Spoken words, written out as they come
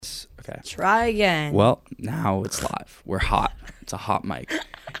Okay. Try again. Well, now it's live. We're hot. It's a hot mic.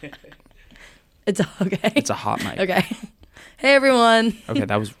 It's okay. It's a hot mic. Okay. Hey, everyone. Okay,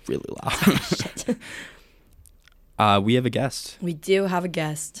 that was really loud. We have a guest. We do have a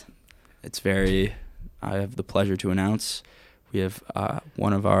guest. I have the pleasure to announce we have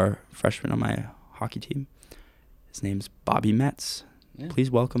one of our freshmen on my hockey team. His name's Bobby Metz. Yeah.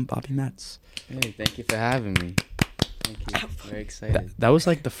 Please welcome Bobby Metz. Hey, thank you for having me. Thank you. Very excited. That was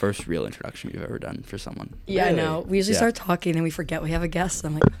like the first real introduction you've ever done for someone. Yeah, Really? I know. We usually start talking and we forget we have a guest.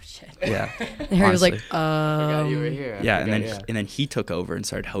 I'm like, oh shit. Yeah. And Harry was like, Forgot you were here. And then he took over and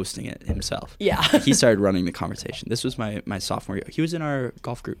started hosting it himself. Yeah. He started running the conversation. This was my sophomore year. He was in our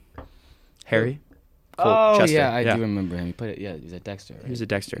golf group. Harry. Chester. Yeah, I do remember him. He was at Dexter. Right? He was at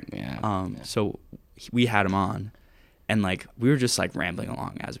Dexter. Yeah. So we had him on, and like we were just like rambling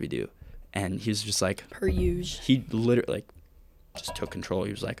along as we do, and he was just like per usual. He literally like just took control.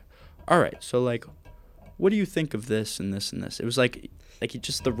 He was like, "All right, so like, what do you think of this and this and this?" It was like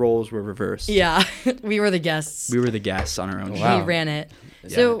just the roles were reversed. Yeah, we were the guests. We were the guests on our own. Wow. He ran it.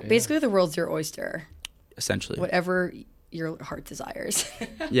 So basically, the world's your oyster. Essentially. Whatever your heart desires.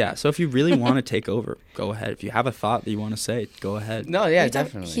 Yeah, so if you really want to take over, go ahead. If you have a thought that you want to say, go ahead. No, yeah,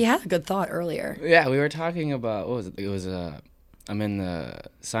 definitely. He had a good thought earlier. Yeah, we were talking about, what was it? It was, I'm in the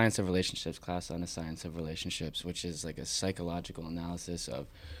Science of Relationships class on the Science of Relationships, which is like a psychological analysis of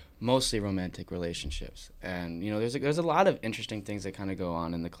mostly romantic relationships. And, you know, there's a lot of interesting things that kind of go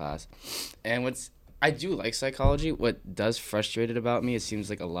on in the class. And I do like psychology. What does frustrate it about me, it seems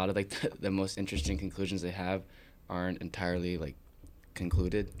like a lot of like the most interesting conclusions they have aren't entirely like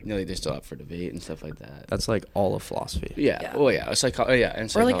concluded. You know, like they're still up for debate and stuff like that. That's like all of philosophy. Yeah. Well, yeah.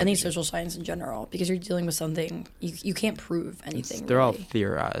 And or like any social science in general, because you're dealing with something you can't prove anything. They're all really.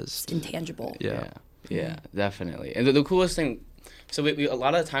 theorized. It's intangible. Yeah, definitely. And the coolest thing, so we a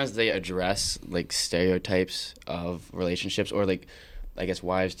lot of the times they address like stereotypes of relationships, or like, I guess,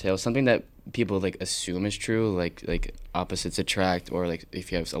 wives' tales, something that people like assume is true, like opposites attract, or like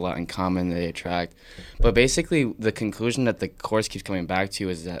if you have a lot in common, they attract. But basically, the conclusion that the course keeps coming back to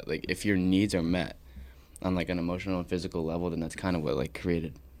is that like if your needs are met on like an emotional and physical level, then that's kind of what like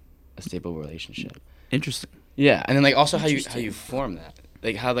created a stable relationship. Interesting. Yeah, and then like also how you form that,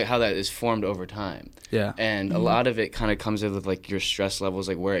 like how that is formed over time. Yeah. And a lot of it kind of comes with like your stress levels,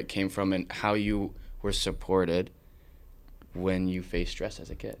 like where it came from and how you were supported when you faced stress as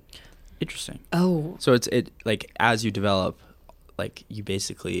a kid. Interesting. Oh. So it like as you develop, like you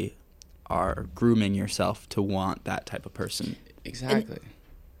basically are grooming yourself to want that type of person. Exactly. And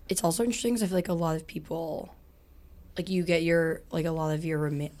it's also interesting because I feel like a lot of people, like you get your, like a lot of your,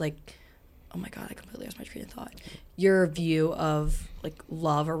 like, oh my God, I completely lost my train of thought. Your view of like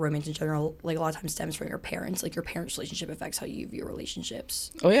love or romance in general, like a lot of times stems from your parents. Like your parents' relationship affects how you view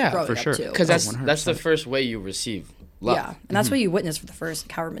relationships. Oh yeah, for sure. Because that's the first way you receive love. Yeah, and that's what you witness for the first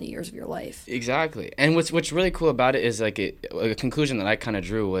like, however many years of your life. Exactly. And what's really cool about it is like a conclusion that I kind of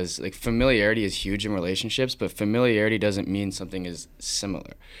drew was like familiarity is huge in relationships, but familiarity doesn't mean something is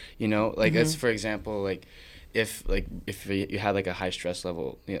similar. You know, like that's for example like. If you had like a high stress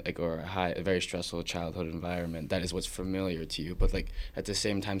level, you know, like or a very stressful childhood environment, that is what's familiar to you. But like at the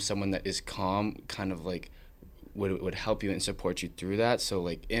same time, someone that is calm kind of like would help you and support you through that. So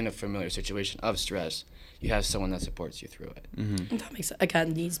like in a familiar situation of stress, you have someone that supports you through it. Mm-hmm. That makes sense.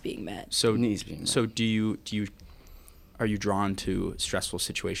 Again, needs being met. So needs being met. So are you drawn to stressful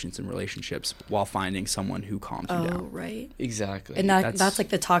situations in relationships while finding someone who calms you down? Oh, right. Exactly. And that's like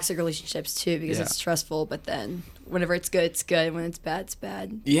the toxic relationships too, because Yeah. it's stressful, but then whenever it's good, it's good. When it's bad, it's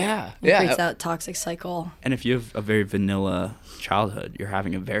bad. Yeah. It creates that toxic cycle. And if you have a very vanilla childhood, you're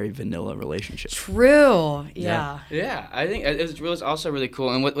having a very vanilla relationship. True. Yeah. Yeah, I think it was also really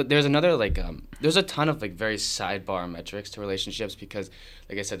cool. And what there's another like there's a ton of like very sidebar metrics to relationships because,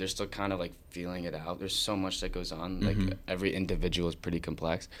 like I said, they're still kind of like feeling it out. There's so much that goes on. Like every individual is pretty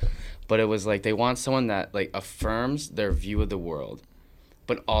complex, but it was like they want someone that like affirms their view of the world,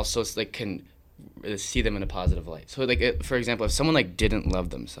 but also like can see them in a positive light. So like for example, if someone like didn't love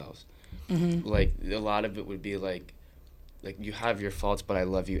themselves, like a lot of it would be like you have your faults, but I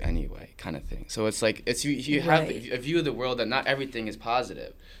love you anyway, kind of thing. So it's like you have a view of the world that not everything is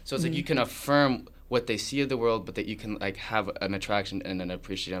positive. So it's like you can affirm what they see of the world, but that you can like have an attraction and an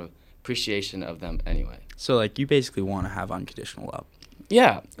appreciation of them anyway. So like you basically want to have unconditional love.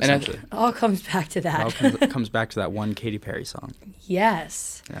 Yeah, Essentially. It all comes back to that. It all comes back to that one Katy Perry song.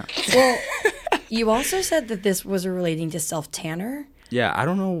 Yes. Yeah. Well, you also said that this was relating to self-tanner. Yeah, I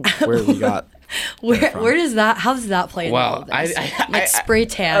don't know where we got Where does that? How does that play into all of this? Like spray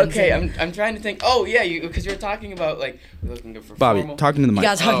tan. Okay, I'm trying to think. Oh yeah, because you're talking about like looking for Bobby, formal. talking to the mic.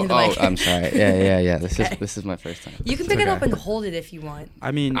 Yeah, talking to the mic. I'm sorry. Yeah. This is my first time. You can pick it up and hold it if you want.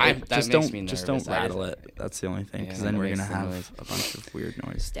 I mean, that just makes me don't nervous. rattle it. That's the only thing, because then we're gonna have a bunch of weird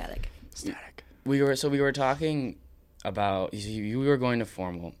noise. Static. We were talking about you were going to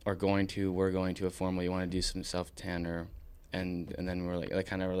formal or we're going to a formal. You want to do some self tanner, and then we're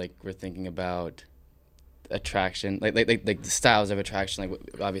we're thinking about attraction, like the styles of attraction. Like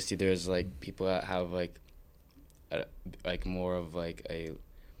obviously there's like people that have like more of like a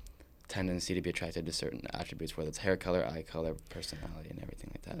tendency to be attracted to certain attributes, whether it's hair color, eye color, personality, and everything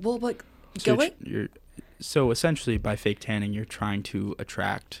like that. Well, but so essentially by fake tanning, you're trying to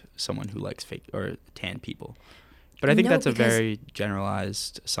attract someone who likes fake or tan people. But I think that's a very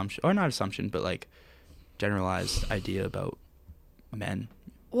generalized assumption, or not assumption, but like generalized idea about men.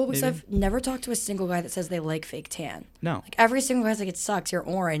 Well, because I've never talked to a single guy that says they like fake tan. No. Like every single guy's like, it sucks. You're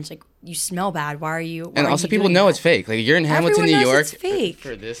orange. Like you smell bad. Why are you? And also, people know it's fake. Like you're in Hamilton, New York, it's fake.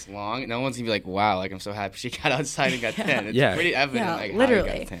 For this long. No one's gonna be like, "Wow, like I'm so happy she got outside and got tan." It's pretty evident. Yeah, like, literally.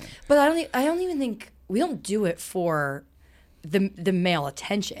 How you got tan. But I don't even think we don't do it for the male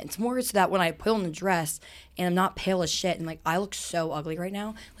attention. It's more so that when I put on a dress and I'm not pale as shit and like I look so ugly right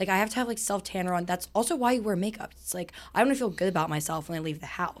now, like I have to have like self tanner on. That's also why you wear makeup. It's like I want to feel good about myself when I leave the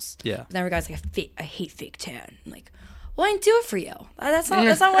house. Yeah. But then every guy's like, I hate fake tan. I'm like, well, I didn't do it for you. That's not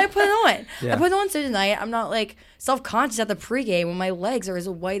why I put it on. Yeah. I put it on so tonight. I'm not like self-conscious at the pregame when my legs are as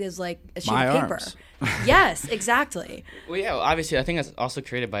white as like a sheet of paper. Arms. Yes, exactly. Well, yeah. Obviously, I think that's also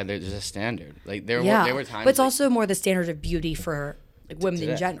created by there's a standard. Like there were times. But it's also more the standard of beauty for like women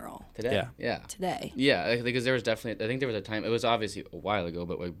in general. Today. Yeah, because there was definitely. I think there was a time. It was obviously a while ago,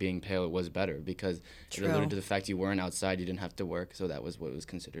 but like being pale was better because it alluded to the fact you weren't outside, you didn't have to work, so that was what was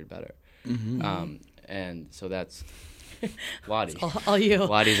considered better. Mm-hmm. And so that's Watty. All you.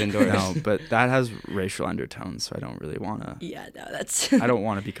 Watty's indoors. No, but that has racial undertones, so I don't really want to. Yeah, no, that's. I don't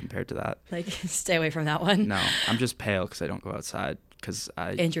want to be compared to that. Like, stay away from that one. No, I'm just pale because I don't go outside.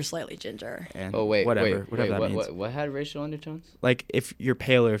 And you're slightly ginger. And whatever that means. What had racial undertones? Like if you're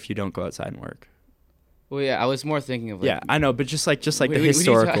paler if you don't go outside and work. Well, yeah, I was more thinking of like. Yeah, I know, but just like the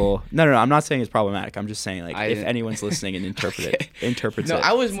historical. No, I'm not saying it's problematic. I'm just saying like if anyone's listening and interprets it.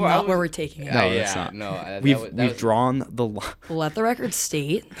 I was more. Not where we're taking it. No, it's not. No, we've drawn the line. Let the record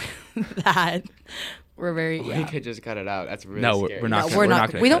state that we're very. We could just cut it out. That's really scary. We're not. We're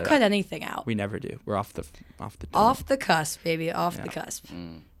not. Gonna We don't cut anything out. We never do. We're off the cusp, baby. Off the cusp.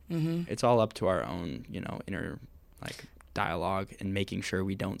 Mm-hmm. It's all up to our own, inner like dialogue and making sure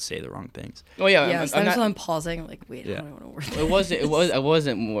we don't say the wrong things. Oh yeah. Yeah. I'm pausing. Like, wait, I don't want to word. It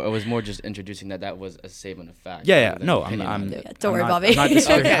wasn't more. It was more just introducing that was a statement of fact. Yeah. No, I'm don't worry, Bobby.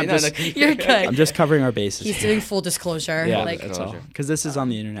 You're good. I'm just covering our bases. He's doing full disclosure. Yeah, like, that's all. Because this is on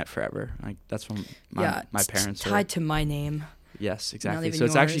the internet forever. Like that's from my parents. Tied to my name. Yes, exactly. So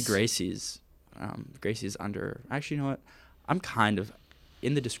it's actually Gracie's. Gracie's under. Actually, you know what? I'm kind of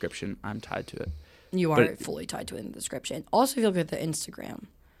in the description. I'm tied to it. You are fully tied to it in the description. Also, if you look at the Instagram.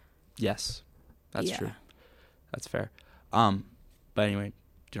 Yes, that's true. That's fair. But anyway,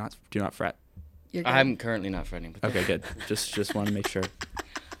 do not fret. I'm currently not fretting. But okay, good. Just want to make sure.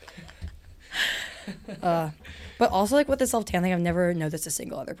 But also, like with the self tan thing, I've never noticed a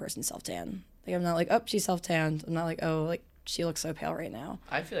single other person self tan. Like I'm not like, oh, she's self tanned. I'm not like, oh, like she looks so pale right now.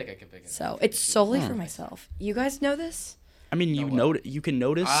 I feel like I can pick it. So it's solely for myself. You guys know this? I mean, you can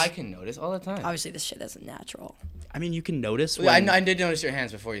notice. I can notice all the time. Obviously, this shit isn't natural. I mean, you can notice. Well, I did notice your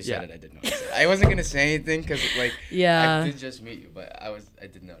hands before you said it. I did notice it. I wasn't gonna say anything because I did just meet you, but I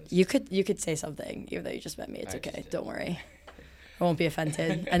did notice. You could say something even though you just met me. It's okay. Don't worry. I won't be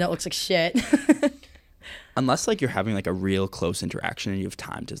offended. I know it looks like shit. Unless like you're having like a real close interaction and you have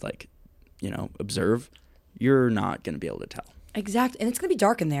time to like, observe, you're not gonna be able to tell. Exactly, and it's gonna be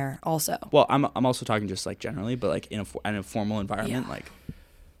dark in there also. Well, I'm also talking just like generally, but like in a formal environment, like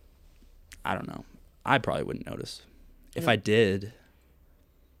I don't know, I probably wouldn't notice. If I did,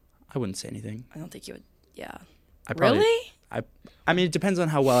 I wouldn't say anything. I don't think you would. Yeah. Really? I mean, it depends on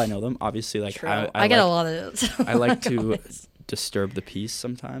how well I know them. Obviously, like I get a lot of those. I like to disturb the peace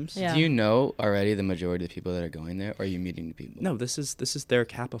sometimes. Yeah. Do you know already the majority of the people that are going there, or are you meeting the people? No, this is their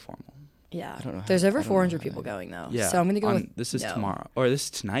Kappa formal. Yeah. I don't know. There's over 400 people going though. Yeah. So I'm gonna go with this is tomorrow or this is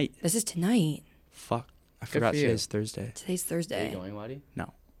tonight. This is tonight. Fuck. I forgot today's Thursday. Today's Thursday. Are you going, Watty?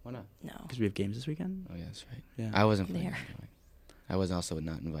 No. Why not? No. Because we have games this weekend. Oh yeah, that's right. Yeah. I wasn't planning on going. I was also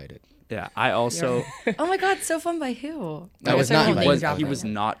not invited. Yeah. I also. Oh my God! So fun by who? I was not invited. He was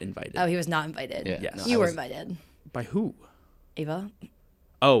not invited. Oh, he was not invited. Yeah. Yes. You were invited. By who? Ava.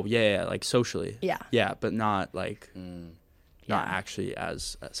 Oh yeah, like socially. Yeah. Yeah, but not like not Yeah. actually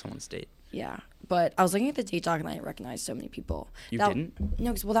as someone's date. Yeah. But I was looking at the date doc and I recognized so many people. You didn't?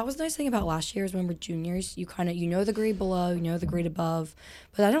 No, well, that was the nice thing about last year is when we're juniors, you kind of, you know the grade below, you know the grade above,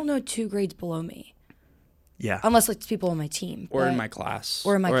 but I don't know 2 grades below me. Yeah. Unless it's people on my team. Or in but- my class.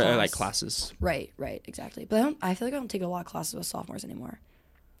 Or in my Or class. like classes. Right, exactly. But I feel like I don't take a lot of classes with sophomores anymore.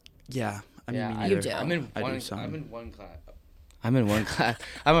 Yeah. I mean, Yeah, me I You neither. do. I'm in I do one. some. I'm in one class. I'm in one class.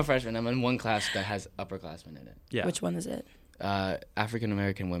 I'm a freshman. I'm in one class that has upperclassmen in it. Yeah. Which one is it? African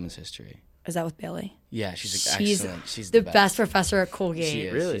American women's history. Is that with Bailey? Yeah, she's like, She's excellent. She's the best professor at Colgate. She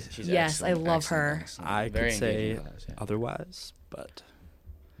is. Really? She's Yes, I excellent, love excellent, her. excellent. I Very could say engaging class, yeah. otherwise, but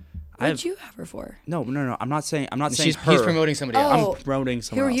What did you have her for? no. I'm not saying He's her. promoting somebody Oh. else. I'm promoting Who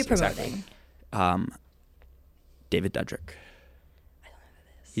someone are else. you exactly. promoting? David Dedrick.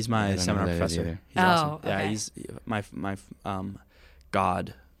 He's my I don't know seminar who that is professor. either. He's Oh, awesome. Yeah, okay. he's my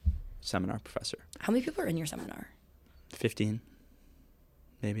God seminar professor. How many people are in your seminar? 15,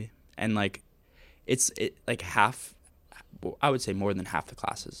 maybe, and like, it's like half. I would say more than half the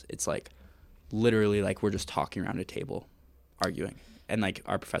classes. It's like, literally like we're just talking around a table, arguing, and like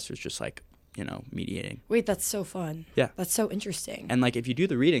our professor's just like, mediating. Wait, that's so fun. Yeah. That's so interesting. And like if you do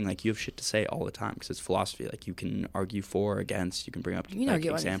the reading, like you have shit to say all the time because it's philosophy. Like you can argue for or against. You can bring up You can like,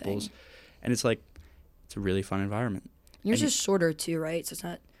 argue examples, anything. and it's like it's a really fun environment. Yours and- is shorter too, right? So it's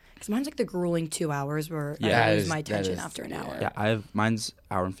not because mine's like the grueling 2 hours where Yeah, I that lose is- my that attention is- after an yeah. hour. Yeah, mine's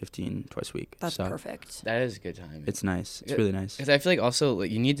hour and 15 twice a week. That's so perfect. That is a good time. It's nice. It's really nice. Because I feel like also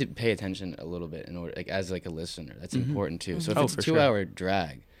like you need to pay attention a little bit in order, like as like a listener. That's important too. So if Oh, it's for a sure. 2-hour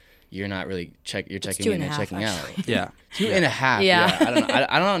drag, you're not really you're checking 2.5 in and checking actually. out. Yeah. 2.5. Yeah. I don't know.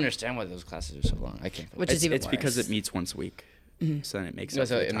 I don't understand why those classes are so long. I can't. Which is even It's because worse. it meets once a week. So then it makes No, up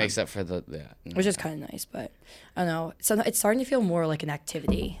so for the it time. makes up for the Which is kind of nice, but I don't know. So it's starting to feel more like an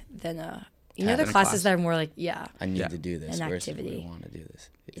activity than you know the Than a classes class. that are more like I need Yeah. to do this An versus activity. we want to do this.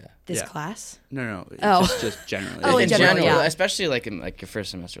 Yeah. this Yeah. class. No, it's Oh. just generally. Oh, in general, yeah. especially like in like your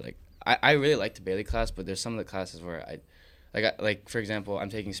first semester. Like I really like the Bailey class, but there's some of the classes where like for example, I'm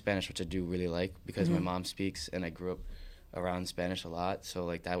taking Spanish, which I do really like because my mom speaks and I grew up around Spanish a lot. So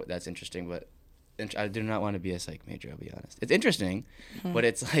like that's interesting, but I do not want to be a psych major. I'll be honest. It's interesting, but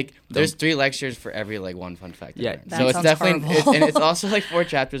it's like there's 3 lectures for every like one fun fact. I Yeah, learned. That so it's sounds definitely horrible. and it's also like 4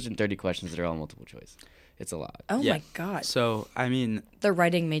 chapters and 30 questions that are all multiple choice. It's a lot. Oh Yeah. my god. So I mean, The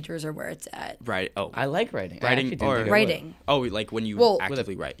writing majors are where it's at. right? Oh, I like writing. I Writing actually didn't or- think I would. Writing. oh, like when you Well-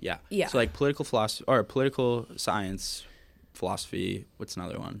 actively write. Yeah. Yeah. So like political philosophy or political science, philosophy. What's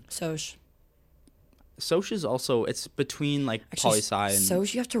another one? Soch. Soc is also it's between like Actually, poli-sci and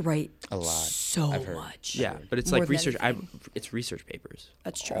Soch you have to write A lot. so I've heard. much. yeah, but it's More like than research. anything. It's research papers.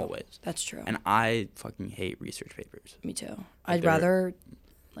 That's true. Always. That's true. And I fucking hate research papers. Me too. I'd they're- rather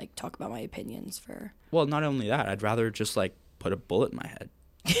like talk about my opinions for Well, not only that, I'd rather just like put a bullet in my head.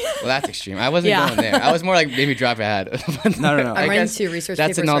 Well, that's extreme. I wasn't Yeah. going there. I was more like maybe drop ahead. No. I'm I writing guess 2 research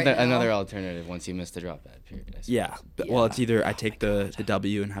that's papers right now. another alternative once you miss the drop ahead period. I suppose. Yeah. Well, it's Yeah. either I take the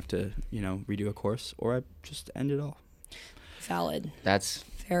W and have to redo a course, or I just end it all. Valid. That's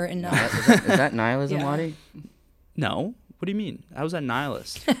Fair enough. is that nihilism, Yeah. Watty? No. What do you mean? How was that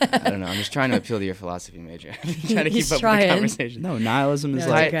nihilist? I don't know. I'm just trying to appeal to your philosophy major. trying to keep He's up with trying. the conversation. No, nihilism is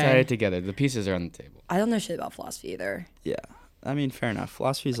No, like it's Tie okay. it together. The pieces are on the table. I don't know shit about philosophy either. yeah. I mean, fair enough.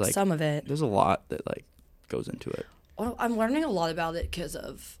 Philosophy is like Some of it. there's a lot that like goes into it. Well, I'm learning a lot about it because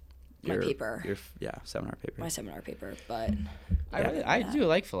of my paper, Your seminar paper. my seminar paper. But I do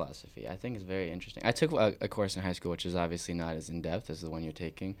like philosophy. I think it's very interesting. I took a course in high school, which is obviously not as in depth as the one you're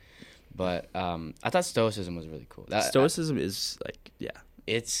taking, but I thought Stoicism was really cool. Stoicism is like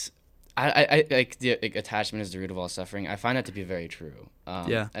It's I like the attachment is the root of all suffering. I find that to be very true.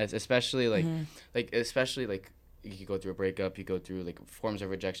 Yeah. Especially especially you go through a breakup, you go through like forms of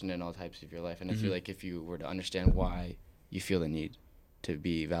rejection in all types of your life, and I feel like if you were to understand why you feel the need to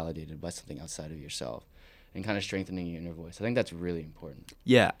be validated by something outside of yourself, and kind of strengthening your inner voice, I think that's really important.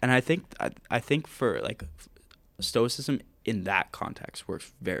 Yeah, and I think for like Stoicism in that context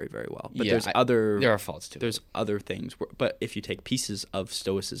works very, very well. But Yeah, there are faults too. There's other things, but if you take pieces of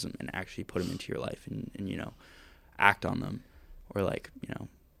Stoicism and actually put them into your life and act on them, or like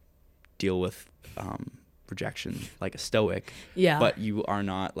deal with rejection like a Stoic. yeah. But you are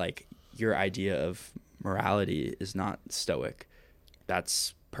not like your idea of morality is not Stoic.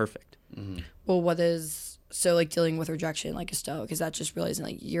 That's perfect. Well, what is so like dealing with rejection like a Stoic? Is that just realizing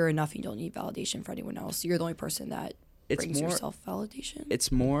like you're enough, you don't need validation for anyone else. You're the only person that It's brings more- yourself validation.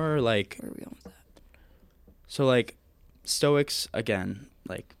 It's more like Where are we going with that? so like Stoics again,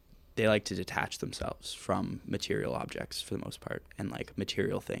 like they like to detach themselves from material objects for the most part and like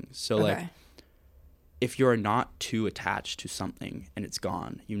material things. So Okay. like if you're not too attached to something and it's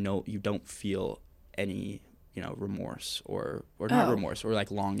gone, you don't feel any, remorse or not remorse or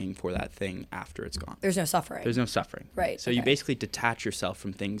like longing for that thing after it's gone. There's no suffering. There's no suffering. Right. So you basically detach yourself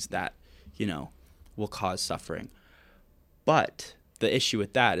from things that, will cause suffering. But the issue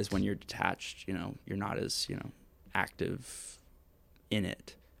with that is when you're detached, you're not as, active in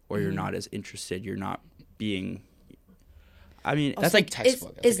it, or you're not as interested. You're not being, that's like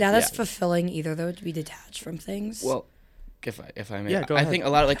textbook. Is that as fulfilling either, though, to be detached from things? Well, if I may, go ahead. I think a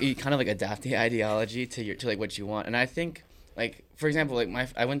lot of like you kind of like adapt the ideology to like what you want, and I think like for example like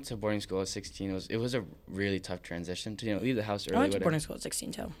I went to boarding school at 16. It was a really tough transition to leave the house early. I went to whatever. boarding school at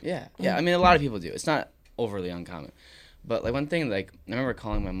 16 too. Yeah. I mean, a lot of people do. It's not overly uncommon, but like one thing like I remember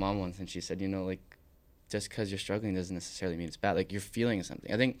calling my mom once and she said, like just because you're struggling doesn't necessarily mean it's bad. Like you're feeling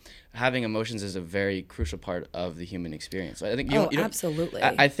something. I think having emotions is a very crucial part of the human experience. So I think absolutely.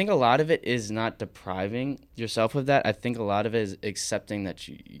 I think a lot of it is not depriving yourself of that. I think a lot of it is accepting that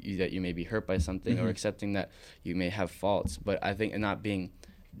you may be hurt by something or accepting that you may have faults. But I think not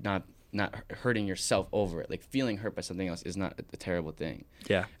hurting yourself over it. Like feeling hurt by something else is not a terrible thing.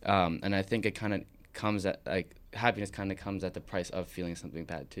 Yeah. And I think it kind of comes at like happiness kind of comes at the price of feeling something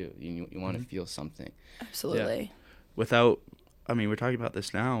bad too. You want to feel something. Absolutely. Yeah. We're talking about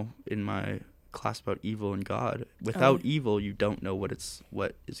this now in my class about evil and God. Without evil, you don't know what is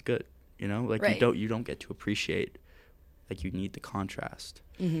good. Like right. you don't get to appreciate. Like you need the contrast.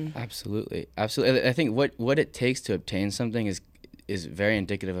 Mm-hmm. Absolutely. I think what it takes to obtain something is very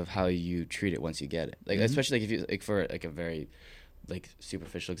indicative of how you treat it once you get it. Like especially like if you like for like a very like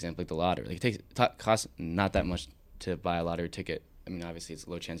superficial example like the lottery. Like it costs not that much to buy a lottery ticket. I mean, obviously it's a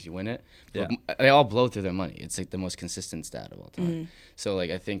low chance you win it. Yeah. But they all blow through their money. It's like the most consistent stat of all time. So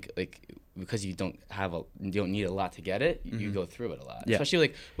like I think like because you don't need a lot to get it, you go through it a lot. Yeah.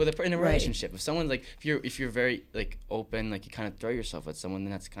 Especially like in a relationship. If someone's like if you're very like open, like you kind of throw yourself at someone,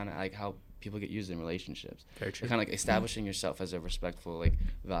 then that's kind of like how people get used in relationships. Very true. You're kind of like establishing yourself as a respectful, like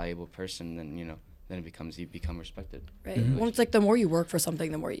valuable person, then then you become respected. Right. Well, it's like the more you work for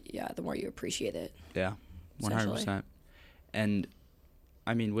something, the more you appreciate it. Yeah, 100%. And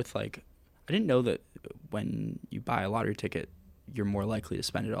I mean, with like, I didn't know that when you buy a lottery ticket, you're more likely to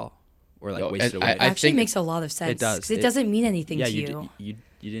spend it all or like waste it away. It actually makes a lot of sense. It does. 'Cause it doesn't mean anything to you. You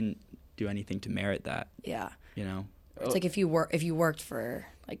didn't do anything to merit that. Yeah. It's like if you worked for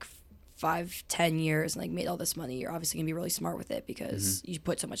like 5-10 years and like made all this money, you're obviously gonna be really smart with it because you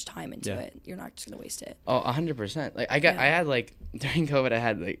put so much time into it. You're not just gonna waste it. Oh, 100%. Like I had like during COVID, I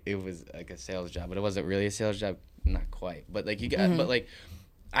had like it was like a sales job, but it wasn't really a sales job, not quite. But like but like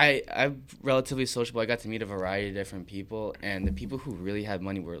I'm relatively sociable. I got to meet a variety of different people, and the people who really had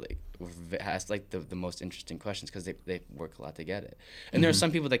money were asked like the most interesting questions because they work a lot to get it. And there are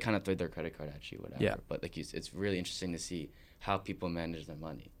some people that kind of throw their credit card at you, whatever. Yeah. But like it's really interesting to see how people manage their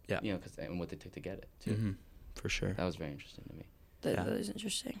money. Yeah. And what they took to get it too. For sure. That was very interesting to me. That is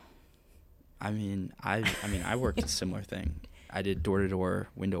interesting. I mean, I worked a similar thing. I did door-to-door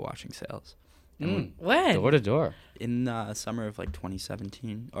window washing sales. When? Door to door. In the summer of like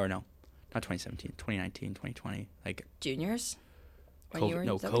 2017, or no, not 2017, 2019, 2020, like juniors.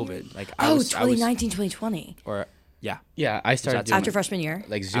 COVID. Like 2019, 2020. Or yeah. Yeah, I started doing after freshman year.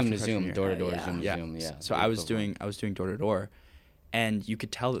 Like Zoom to Zoom, door to door, Zoom to Zoom. Yeah. So I was doing door to door, and you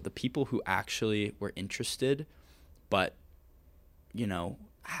could tell that the people who actually were interested, but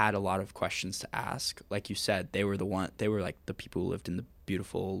had a lot of questions to ask, like you said, they were like the people who lived in the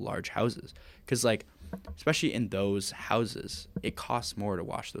beautiful large houses, because like especially in those houses it costs more to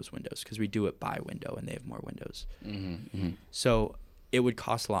wash those windows because we do it by window and they have more windows. So it would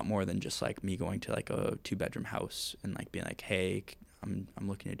cost a lot more than just like me going to like a 2-bedroom house and like being like, hey, I'm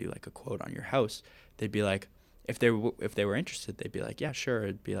looking to do like a quote on your house. They'd be like, if they were interested, they'd be like, yeah, sure,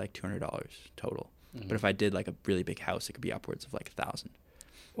 it'd be like $200 total. But if I did like a really big house, it could be upwards of like $1,000.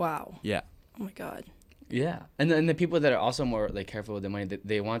 Wow. Yeah. Oh my God. Yeah, and then the people that are also more like careful with their money,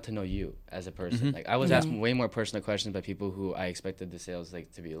 they want to know you as a person. Like I was asked way more personal questions by people who I expected the sales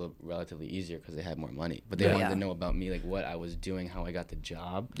like to be relatively easier because they had more money, but they wanted to know about me, like what I was doing, how I got the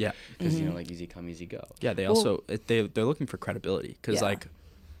job. Yeah, because like easy come, easy go. Yeah, they also they're looking for credibility because like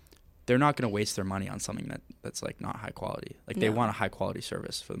they're not going to waste their money on something that's like not high quality. Like they want a high quality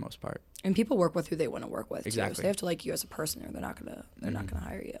service for the most part. And people work with who they want to work with. Exactly. Too. So they have to like you as a person, or they're not gonna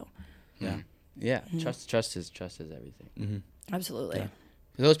hire you. Yeah. Yeah, trust is everything. Absolutely. Yeah.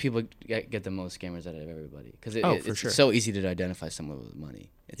 Those people get the most scammers out of everybody because it's so easy to identify someone with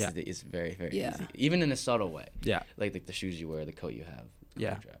money. It's very very easy, even in a subtle way. Yeah, like the shoes you wear, the coat you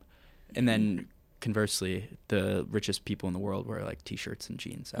have. And then conversely, the richest people in the world wear like t-shirts and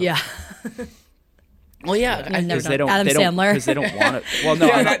jeans. Yeah. Well, yeah, I've never done Adam Sandler. because they don't want to. Well, no,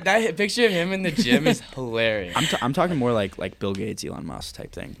 yeah, that picture of him in the gym is hilarious. I'm talking more like Bill Gates, Elon Musk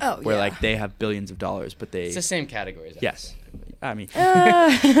type thing. Oh, where yeah. like they have billions of dollars, but they. It's the same categories. Yes, I mean,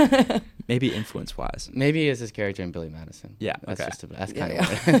 maybe influence wise. Maybe it's his character in Billy Madison. Yeah, that's okay. that's kind Yeah,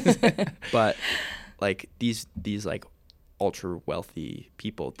 of what it is. But like these like ultra wealthy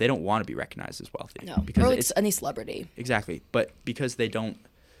people, they don't want to be recognized as wealthy. No, because or like it's any celebrity. exactly. But because they don't,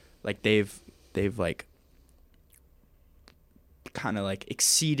 like they've like kind of like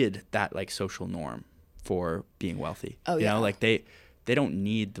exceeded that like social norm for being wealthy. Oh, you yeah. know, like they don't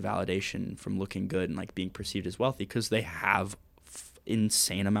need the validation from looking good and like being perceived as wealthy because they have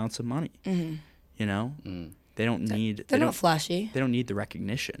insane amounts of money. Mm-hmm. You know, they don't need. They're not flashy. They don't need the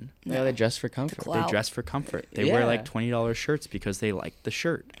recognition. Yeah, they dress for comfort. clout. They dress for comfort. They wear like Yeah. $20 shirts because they like the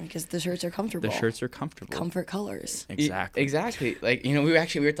shirt. Because the shirts are comfortable. The shirts are comfortable. Comfort colors. Exactly. Exactly. Like, you know, we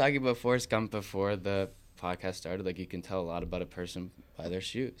were talking about Forrest Gump before the podcast started. Like, you can tell a lot about a person by their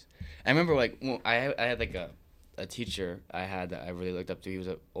shoes. I remember, like, I had like a teacher I had that I really looked up to. He was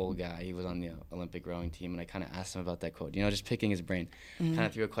an old guy. He was on the Olympic rowing team, and I kind of asked him about that quote. You know, just picking his brain. Kind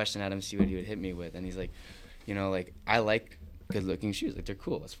of threw a question at him, see what he would hit me with, and he's like, you know, like, I like good-looking shoes. Like, they're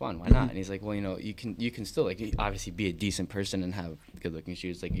cool. It's fun. Why not? And he's like, well, you know, you can still, like, obviously be a decent person and have good-looking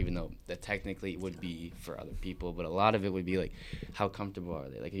shoes. Like, even though that technically would be for other people, but a lot of it would be like, how comfortable are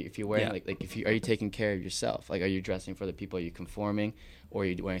they? Like, if you're wearing are you taking care of yourself? Like, are you dressing for the people? Are you conforming, or are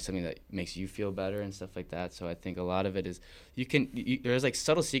you wearing something that makes you feel better and stuff like that? So I think a lot of it is there's like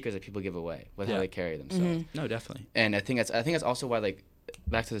subtle secrets that people give away with how they carry themselves. No, definitely. And I think that's also why, like,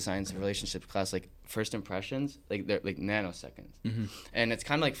 back to the science of relationships class, like, first impressions, like, they're like nanoseconds, and it's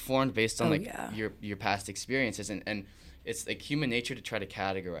kind of like formed based on your past experiences, and it's like human nature to try to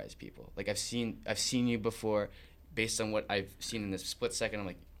categorize people. Like, I've seen you before, based on what I've seen in this split second. I'm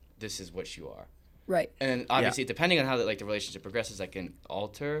like, this is what you are, Right. and obviously depending on how the relationship progresses, that can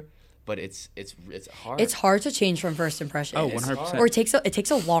alter. But it's hard. It's hard to change from first impression. Oh, 100%. Or it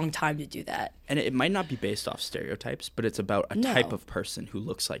takes a long time to do that. And it might not be based off stereotypes, but it's about a type of person who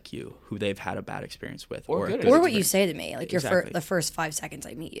looks like you, who they've had a bad experience with, Or good Or what you say to me, like Exactly. the first 5 seconds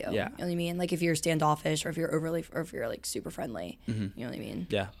I meet you. Yeah. You know what I mean? Like if you're standoffish, or if you're like super friendly. You know what I mean?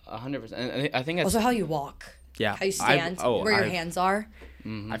 Yeah. 100%. And I think that's Also, how you walk. Yeah. How you stand. Where your hands are.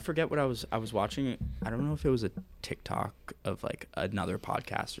 I forget what I was watching. I don't know if it was a TikTok of like another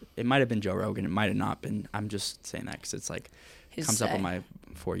podcast. It might have been Joe Rogan. It might have not been. I'm just saying that because it's like comes up on my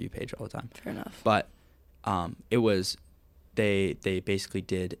For You page all the time. Fair enough. But it was they basically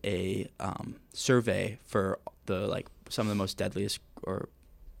did a survey for the like some of the most deadliest or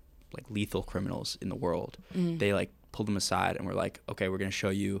like lethal criminals in the world. They like pulled them aside and were like, okay, we're gonna show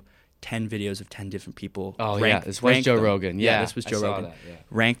you 10 videos of 10 different people. Oh, this was Joe Rogan. Yeah, this was Joe I saw Rogan. that, yeah.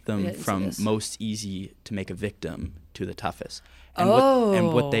 Rank them didn't see from this. most easy to make a victim to the toughest.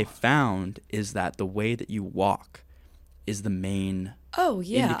 And what they found is that the way that you walk is the main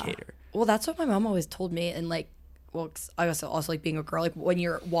indicator. Well, that's what my mom always told me. And like, well, 'cause I guess also like being a girl, like when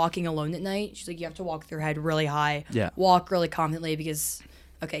you're walking alone at night, she's like, you have to walk with your head really high. Yeah. Walk really confidently because.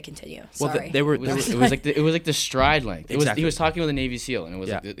 Okay, continue. Well, Sorry. they were. It was like the stride length. Exactly. He was talking with a Navy SEAL, and it was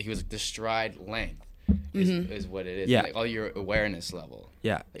Yeah. he was like the stride length is what it is. Yeah. Like all your awareness level.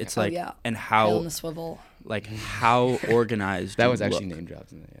 Yeah, it's Oh, like yeah. and Hell in how the swivel. like how organized That you was actually look. name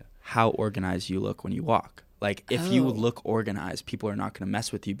dropped in there. Yeah. How organized you look when you walk. Like if you look organized, people are not going to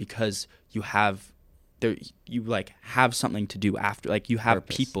mess with you because you have like have something to do after. Like you have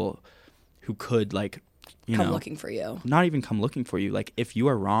Purpose. people who could like Come looking for you. not even come looking for you. Like if you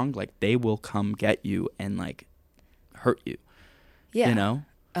are wrong, like they will come get you and like hurt you. Yeah. You know?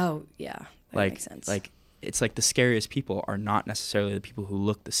 Oh, yeah. That Like makes sense. like it's like the scariest people are not necessarily the people who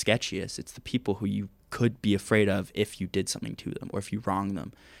look the sketchiest. It's the people who you could be afraid of if you did something to them or if you wronged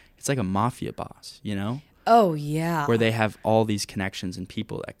them. It's like a mafia boss, you know? oh, yeah. Where they have all these connections and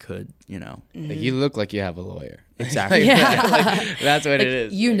people that could, you know. Like you look like you have a lawyer. Exactly. Yeah. Like, that's what Like, it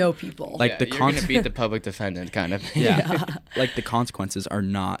is. You know people. Like the you're gonna con- beat the public defendant kind of. Yeah. Like the consequences are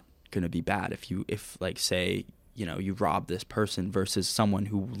not going to be bad if like say, you know, you rob this person versus someone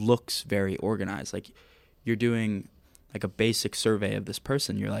who looks very organized. Like you're doing like a basic survey of this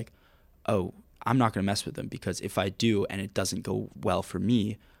person. You're like, "Oh, I'm not going to mess with them because if I do and it doesn't go well for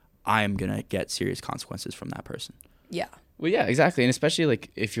me, I am going to get serious consequences from that person." yeah. Well, yeah, exactly. And especially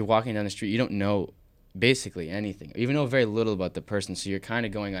like if you're walking down the street, you don't know basically anything. You even know very little about the person, so you're kind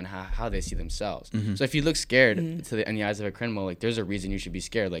of going on how they see themselves. So if you look scared in the eyes of a criminal, like there's a reason you should be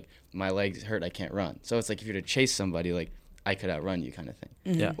scared. Like my legs hurt, I can't run. So it's like if you're to chase somebody, like I could outrun you kind of thing.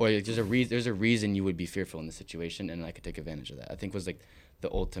 Yeah. Or like, there's a reason you would be fearful in the situation, and I could take advantage of that. I think was like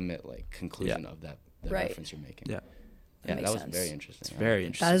the ultimate like conclusion of that reference you're making. Yeah. Yeah, that was sense. very interesting. It's very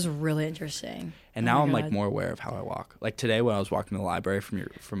interesting. That is really interesting. And now I'm like more aware of how I walk. Like today when I was walking to the library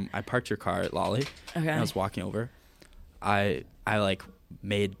I parked your car at Lolly. Okay. And I was walking over. I like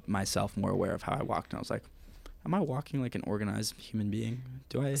made myself more aware of how I walked, and I was like, am I walking like an organized human being?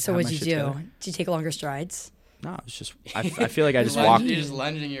 Do I? So have what'd my you shit do? together? Did you take longer strides? No, it's just I feel like I just You're walked. You're just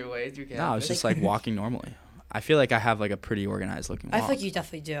lunging your way through campus. No, it's just like walking normally. I feel like I have like a pretty organized looking walk. I feel like you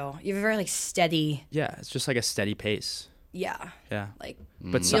definitely do. You have a very like steady. Yeah, it's just like a steady pace. Yeah. Yeah. Like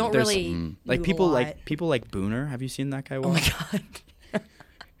But you don't there's- really like move people a lot. like Booner. Have you seen that guy walk? Oh my god.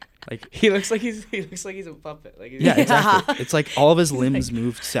 Like he looks like he's a puppet. Like yeah, exactly. It's like all of his limbs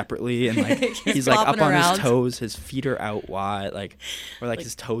moved separately, and like he's like up flopping on around. his toes. His feet are out wide, or like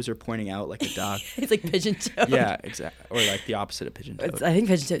his toes are pointing out like a duck. It's like pigeon toe. Yeah, exactly. Or like the opposite of pigeon toed. I think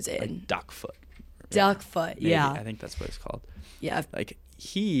pigeon toe's in. Like duck foot. Duck foot. Maybe. Yeah. I think that's what it's called. Yeah. Like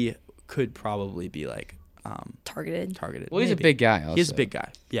he could probably be like Targeted. targeted. Well, he's a Maybe. big guy. Also. He's a big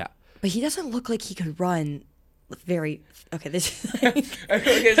guy. Yeah. But he doesn't look like he could run very. Okay, this is like,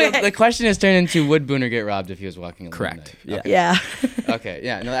 Okay, so the question is turned into would Booner get robbed if he was walking alone? Correct. at night? Yeah. yeah. Okay.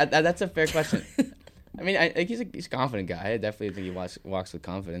 Yeah. No, that's a fair question. I mean, I think he's a confident guy. I definitely think he walks with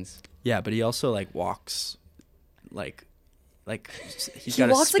confidence. Yeah, but he also like walks like he's He got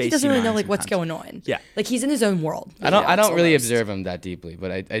a walks like he spacey doesn't really know mind like what's sometimes. going on. Yeah. Like he's in his own world. I don't Almost. really observe him that deeply,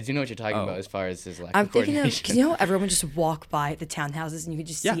 but I do know what you're talking Oh. about as far as his lack I'm of thinking of coordination. because you know how everyone just walk by the townhouses and you could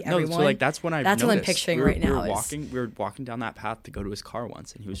just Yeah, see no, everyone. so like that's when I That's what I'm noticed. picturing we were, right now We is- we were walking down that path to go to his car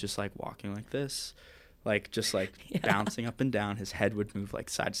once, and he was just like walking like this, like just like bouncing up and down. His head would move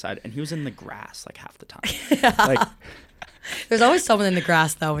like side to side, and he was in the grass like half the time. Like There's always someone in the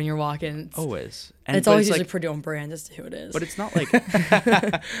grass though when you're walking. always, And it's but always usually like, pretty on brand as to who it is. but it's not like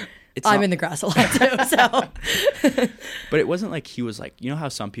it's I'm not, in the grass a lot too, so But it wasn't like he was like, you know how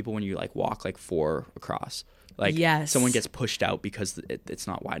some people when you like walk like 4 across, like Yes. someone gets pushed out because it's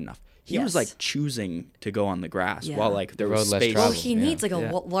not wide enough. He was Yes. like choosing to go on the grass Yeah. while like there The was road less space. well, traveled. he Yeah. needs like a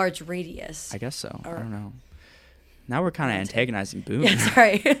Yeah. large radius. I guess so. I Or- don't know. Now we're kind of antagonizing Boone. Yeah,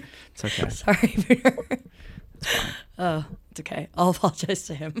 sorry. It's okay. Sorry, Booner. Oh, it's okay. I'll apologize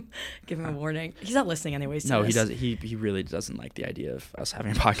to him. Give him a warning. He's not listening anyways. to No, he this. doesn't. He really doesn't like the idea of us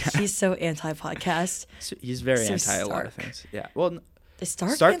having a podcast. He's so anti-podcast. He's very so anti a lot of Stark. things. Yeah. Well, Is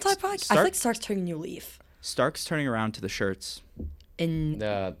Stark Stark- anti-podcast? I Stark- feel like Stark's turning a new leaf. Stark's turning around to the shirts. In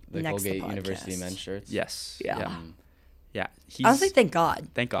the Next Colgate the University podcast. men's shirts. Yes. Yeah. Yeah. He's, honestly, thank God.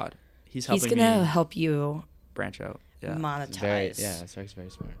 thank God. He's He's helping gonna me help you branch out. Yeah. monetize. Stark's very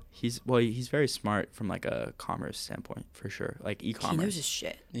smart. He's very smart from like a commerce standpoint for sure. Like He e-commerce. knows his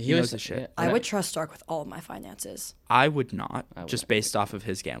shit. He knows his shit. I would trust Stark with all of my finances. I would not, I just wouldn't. based off of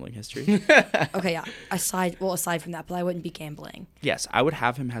his gambling history. Okay, yeah. Aside from that, but I wouldn't be gambling. Yes, I would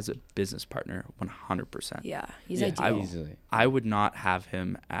have him as a business partner 100%. Yeah, he's Yeah, ideal. easily. I would not have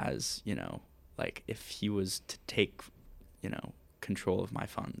him as, like if he was to take, control of my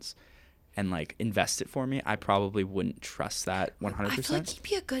funds and like invest it for me, I probably wouldn't trust that 100%. I feel like he'd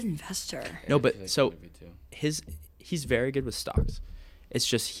be a good investor. No, I but feel like so he would be too. he's very good with stocks. It's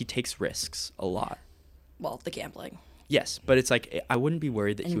just he takes risks a lot. Well, the gambling Yes, but it's like I wouldn't be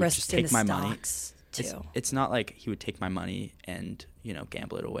worried that he and would risks just in take the my money. stocks too. It's not like he would take my money and,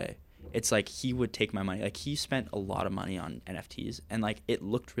 gamble it away. It's like he would take my money. Like he spent a lot of money on NFTs and like it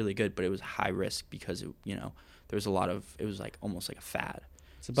looked really good, but it was high risk because there was it was like almost like a fad.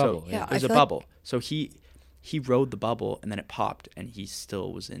 It's a bubble. yeah. It was I a feel like- bubble. So he rode the bubble and then it popped and he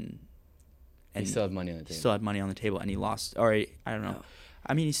still was in. And he still had money on the He table. still had money on the table and he lost. Or I don't know. Oh.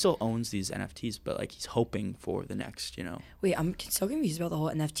 I mean, he still owns these NFTs, but like he's hoping for the next, Wait, I'm so confused about the whole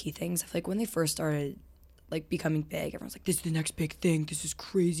NFT things. I feel like when they first started, like becoming big, everyone's like, "This is the next big thing. This is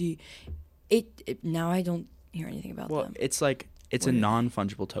crazy." It now I don't hear anything about Well, them. it's like it's a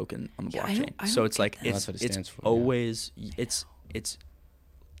non-fungible token on the Yeah, blockchain. I So don't it's like get that. it's That's what it stands for, yeah. always it's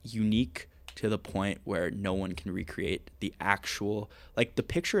unique to the point where no one can recreate the actual like the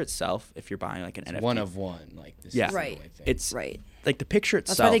picture itself. If you're buying like an It's NFT, one of one. Like this Yeah. is Right. The only thing. it's Right. like the picture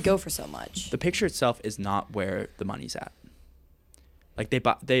That's itself. why they go for so much. The picture itself is not where the money's at. Like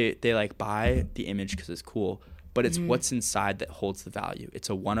they like buy the image because it's cool, but it's what's inside that holds the value. It's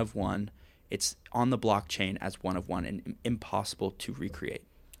a one of one. It's on the blockchain as one of one and impossible to recreate.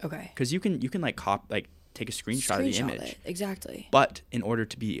 Okay. Because you can like take a screenshot of the image. it. Exactly. But in order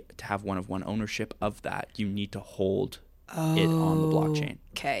to have one of one ownership of that, you need to hold it on the blockchain.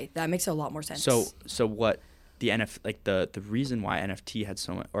 Okay, that makes a lot more sense. So what the the reason why NFTs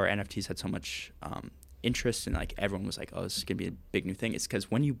had so much interest and like everyone was like, oh, this is gonna be a big new thing. It's because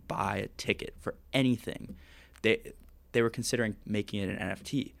when you buy a ticket for anything, they were considering making it an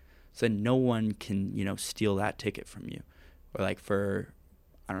NFT, so no one can steal that ticket from you. Or like for,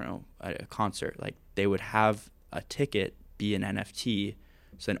 I don't know, a concert, like they would have a ticket be an NFT,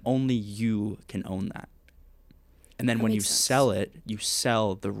 so then only you can own that. And then when you sell it, you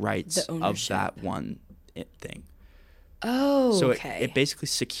sell the rights of that one thing. Oh, so okay. it basically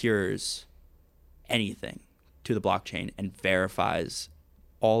secures anything to the blockchain and verifies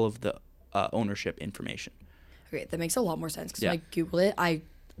all of the ownership information. Okay, that makes a lot more sense because when I Googled it, I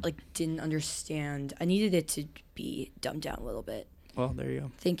didn't understand. I needed it to be dumbed down a little bit. Well, there you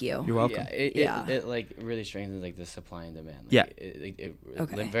go. Thank you. You're welcome. It like really strengthens like the supply and demand. Like,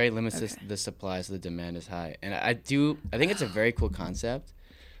 it very limits the supply, so the demand is high. And I think it's a very cool concept,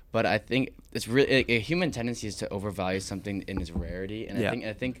 but I think it's really a human tendency is to overvalue something in its rarity. And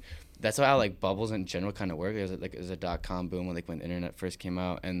I think that's how like bubbles in general kind of work. There's a .com boom when the internet first came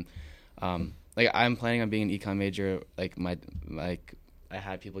out, and I'm planning on being an econ major. I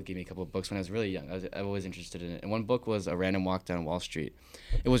had people give me a couple of books when I was really young. I was always interested in it. And one book was A Random Walk Down Wall Street.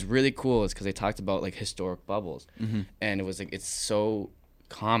 It was really cool. It's because they talked about like historic bubbles, and it was like it's so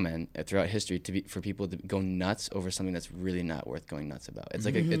common throughout history for people to go nuts over something that's really not worth going nuts about. It's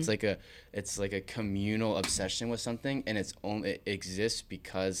like it's like a communal obsession with something, and it exists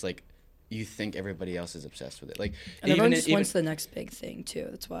because like you think everybody else is obsessed with it. Like, and everyone just wants the next big thing too.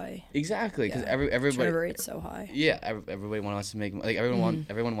 That's why. Exactly, because everybody turnover rate's so high. Yeah, everybody wants to make like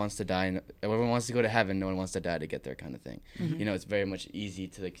everyone wants to die, and everyone wants to go to heaven. No one wants to die to get there, kind of thing. It's very much easy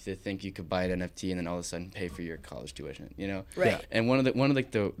to think you could buy an NFT and then all of a sudden pay for your college tuition. Right. Yeah. And one of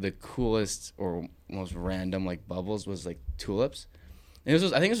the coolest or most random like bubbles was like tulips. And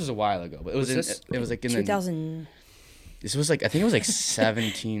I think this was a while ago, but it was like in 2000. This was like I think it was like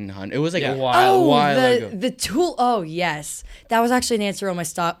 1700. It was like a while ago. The tool. Oh yes, that was actually an answer on my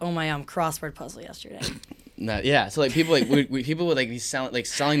crossword puzzle yesterday. So like people people would like be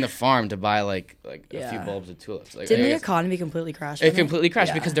selling the farm to buy like a few bulbs of tulips. Like, didn't the economy completely crash? It completely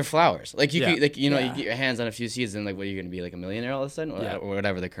crashed because they're flowers. Like you get your hands on a few seeds and like what are you going to be like a millionaire all of a sudden or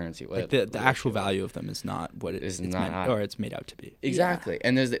whatever the currency. Like the actual value of them is not what it's made out to be. Exactly.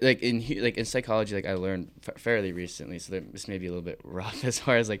 And there's like in psychology, like I learned fairly recently, so this may be a little bit rough as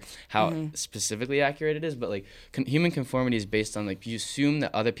far as like how specifically accurate it is, but like human conformity is based on like you assume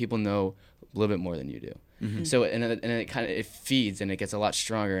that other people know a little bit more than you do. So and it kind of it feeds and it gets a lot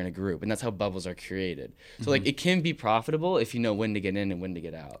stronger in a group, and that's how bubbles are created. So like it can be profitable if you know when to get in and when to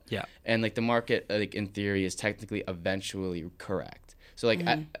get out. Yeah. And like the market, like in theory, is technically eventually correct. So like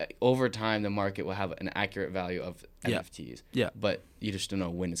over time, the market will have an accurate value of NFTs. Yeah. But you just don't know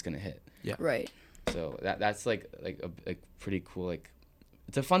when it's gonna hit. Yeah. Right. So that's like a pretty cool like.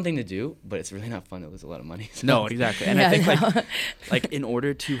 It's a fun thing to do, but it's really not fun to lose a lot of money. So. No, exactly. And I think like in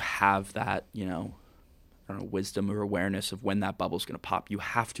order to have that, wisdom or awareness of when that bubble's going to pop, you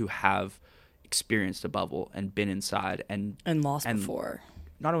have to have experienced a bubble and been inside and lost before.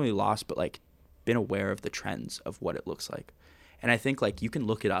 Not only lost, but like been aware of the trends of what it looks like. And I think like you can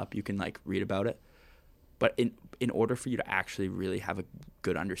look it up, you can like read about it, but in order for you to actually really have a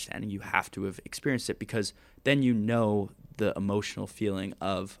good understanding, you have to have experienced it, because then the emotional feeling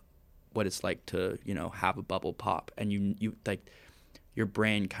of what it's like to have a bubble pop, and you like your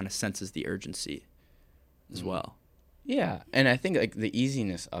brain kind of senses the urgency as well. Yeah, and I think like the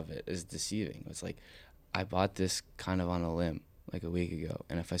easiness of it is deceiving. It's like I bought this kind of on a limb like a week ago,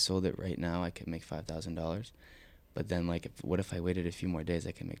 and if I sold it right now, I could make $5,000. But then like what if I waited a few more days?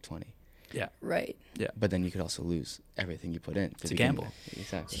 I could make 20. Yeah. Right. Yeah. But then you could also lose everything you put in. It's a gamble.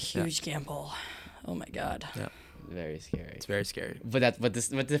 Exactly. It's a huge gamble. Oh my God. Yeah. Very scary. It's very scary. But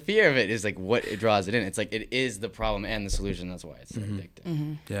the fear of it is like what it draws it in. It's like it is the problem and the solution. That's why it's so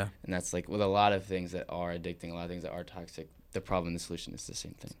addictive. Yeah. And that's like with a lot of things that are addicting, a lot of things that are toxic. The problem and the solution is the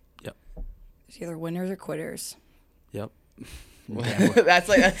same thing. Yep. It's either winners or quitters. Yep. that's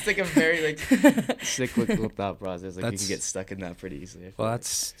like a very like cyclical thought process. Like you can get stuck in that pretty easily. Well,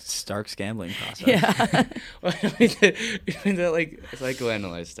 that's Stark's gambling process. Yeah. Well, we need to like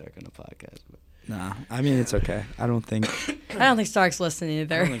psychoanalyze Stark on the podcast. But. Nah, I mean it's okay. I don't think Stark's listening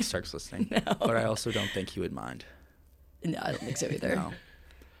either. I don't think Stark's listening. No. But I also don't think he would mind. No, I don't think so either. No.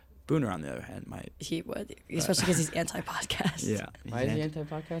 Booner, on the other hand, might. He would, especially because he's anti-podcast. Yeah. Why is he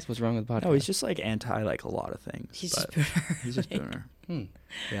anti-podcast? What's wrong with podcast? No, he's just like anti like a lot of things. He's just Booner. He's just Booner.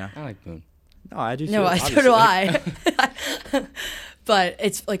 Yeah. I like Boone. No, I do. No, so do I. But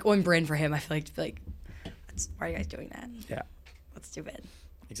it's like on brand for him. I feel like why are you guys doing that? Yeah. That's stupid.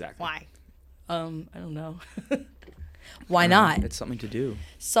 Exactly. Why? I don't know. Why not? It's something to do.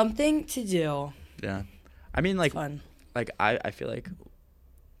 Something to do. Yeah. I mean, like, Fun. I feel like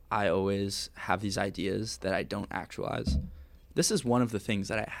I always have these ideas that I don't actualize. This is one of the things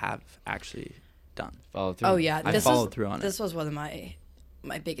that I have actually done. Follow through. Oh yeah, I followed through on it. This was one of my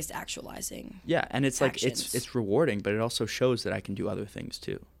biggest actualizing. Yeah, and it's like actions. it's rewarding, but it also shows that I can do other things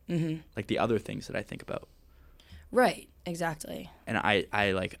too. Mm-hmm. Like the other things that I think about. Right. Exactly. And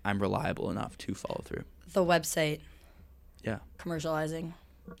I'm reliable enough to follow through. The website. Yeah. Commercializing.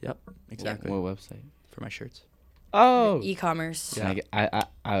 Yep. Exactly. What website? For my shirts. Oh. E-commerce. Yeah.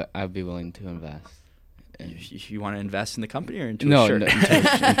 I'd be willing to invest. You want to invest in the company or into No, a shirt?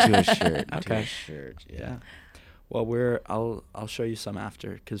 into a shirt. Okay. Into a shirt. Yeah. Well, I'll show you some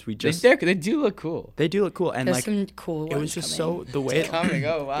after because we just They do look cool. they do look cool and There's like some cool ones it was just coming. so the way Coming.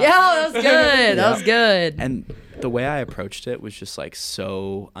 Oh wow. Yeah, that was good. That was good. and the way I approached it was just like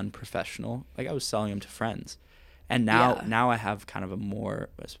so unprofessional. Like I was selling them to friends, and now I have kind of a more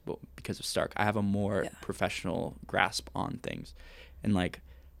because of Stark. I have a more professional grasp on things, and like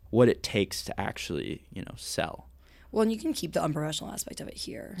what it takes to actually sell. Well, and you can keep the unprofessional aspect of it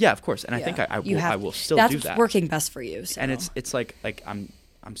here. Yeah, of course, and I think I will still do that. That's working best for you. So. And it's like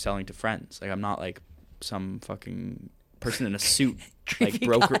I'm selling to friends. Like I'm not like some fucking person in a suit like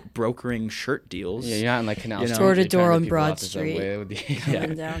brokering shirt deals. Yeah, you're not in like Canal Street. Door to You're door trying on to Broad people Street. off the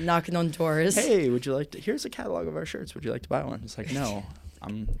Coming down, knocking on doors. Hey, would you like to? Here's a catalog of our shirts. Would you like to buy one? It's like no.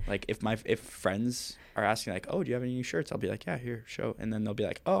 I'm like if friends are asking like, oh, do you have any new shirts? I'll be like, yeah, here, show. And then they'll be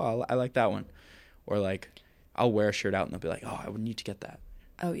like, oh, I like that one, or like I'll wear a shirt out and they'll be like, oh, I would need to get that.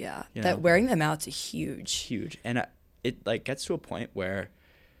 Oh yeah, You know? wearing them out's huge. And it like gets to a point where,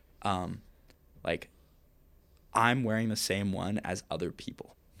 like, I'm wearing the same one as other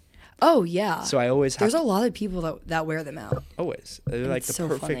people. Oh yeah. So I always have There's a lot of people that wear them out. always they're like it's the so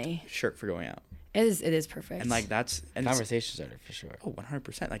perfect funny. shirt for going out. It is perfect. And like that's and it's- Conversation starter for sure. Oh,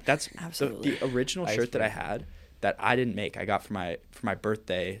 100%. Like that's Absolutely. the original shirt that I had that I didn't make. I got for my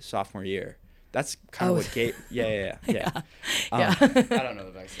birthday sophomore year. That's kind of what gave. Yeah. Yeah. I don't know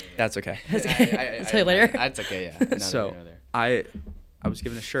the backstory. That's okay. I'll tell you later. That's okay. Yeah. So I was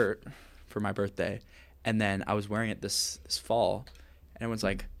given a shirt for my birthday, and then I was wearing it this fall, and everyone's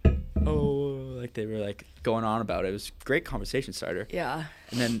like, oh, like they were like going on about it. It was a great conversation starter. Yeah.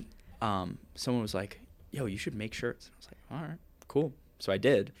 And then someone was like, yo, you should make shirts. And I was like, all right, cool. So I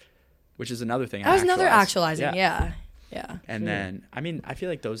did, which is another thing. That was another actualized. actualizing. Yeah. And then, I mean, I feel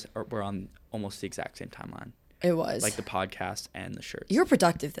like those were on almost the exact same timeline. It was. Like the podcast and the shirts. You were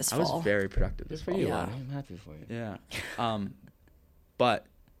productive this I fall. was very productive this for fall. you. Yeah. I'm happy for you. Yeah. But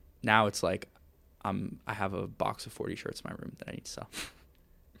now it's like I have a box of 40 shirts in my room that I need to sell.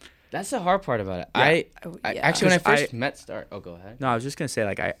 That's the hard part about it. Yeah. I actually, when I 'Cause first met Stark, go ahead. No, I was just going to say,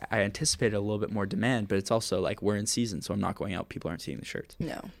 like, I anticipated a little bit more demand, but it's also like we're in season, so I'm not going out. People aren't seeing the shirts.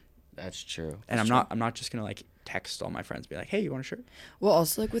 No. That's true. And That's I'm not just going to like text all my friends, be like, hey, you want a shirt? Well,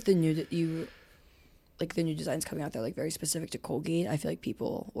 also like with the new the new designs coming out, they're like very specific to Colgate. I feel like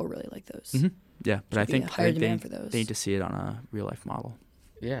people will really like those. Mm-hmm. Yeah, but Should I be think, a higher I think demand for those. they need to see it on a real life model.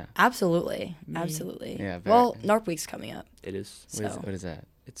 Yeah. Absolutely. Me. Absolutely. Yeah, very- Well, NARP Week's coming up. It is. So What is that?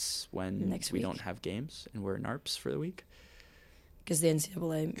 It's when Next we week. don't have games and we're NARPs for the week. because the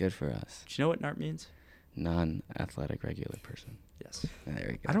NCAA. Good for us. Do you know what NARP means? Non-athletic regular person. Yes. There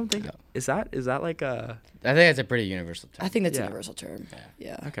we go. I don't think is that like a I think it's a pretty universal term. I think that's a Yeah. universal term.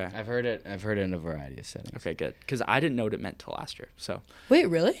 Yeah. Yeah. okay. I've heard it in a variety of settings. Okay, good. Because I didn't know what it meant till last year. So Wait,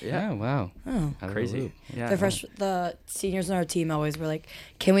 really? Yeah. Wow. Oh. Out of the crazy. loop. Yeah. The seniors on our team always were like,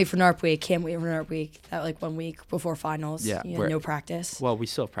 can't wait for NARP Week, can't wait for NARP Week. That like 1 week before finals. Yeah, You had we're- no practice. Well, we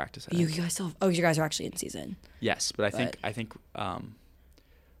still have practice. I You think. guys still. Oh, you guys are actually in season. Yes, but I think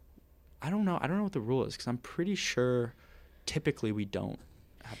I don't know what the rule is because I'm pretty sure typically we don't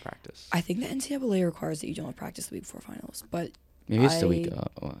have practice. I think the NCAA requires that you don't have practice the week before finals, but Maybe it's the I- week.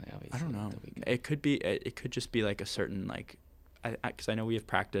 Well, yeah, I don't know. The week. It could be. It could just be like a certain like, because I know we have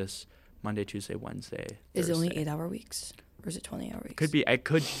practice Monday, Tuesday, Wednesday. is it only Thursday. 8-hour weeks or is it 20-hour weeks? Could be. It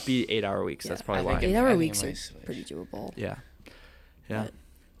could be 8-hour weeks. Yeah, That's probably I why. think 8-hour I think it weeks might are switch. pretty doable. Yeah. Yeah. But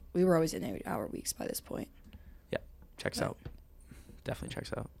we were always in 8-hour weeks by this point. Checks but- out. Definitely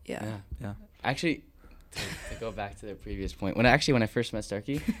checks out. Yeah. Yeah. Actually, to go back to the previous point, when I first met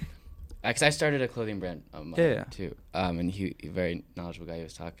Starkey, because I started a clothing brand Yeah. too, and he very knowledgeable guy. He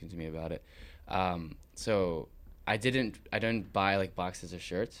was talking to me about it. So I didn't buy like boxes of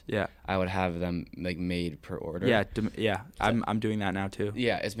shirts. Yeah. I would have them like made per order. Yeah. Yeah. I'm doing that now too.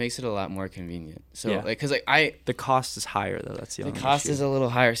 Yeah, it makes it a lot more convenient. So Yeah. like, cause like The cost is higher though. That's the the only cost issue. is a little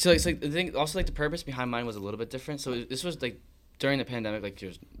higher. So it's like the thing. Also, like the purpose behind mine was a little bit different. So this was like during the pandemic, like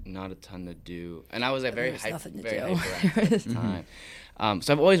there's not a ton to do, and I was like very There was hyped, nothing to very do. hyped at this Mhm. time.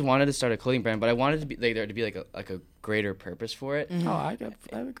 So I've always wanted to start a clothing brand, but I wanted to be there to be like a greater purpose for it. Oh, I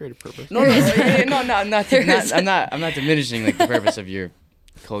have a greater purpose. No, I'm not diminishing like the purpose of your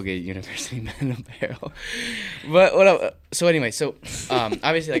Colgate University Men Apparel. But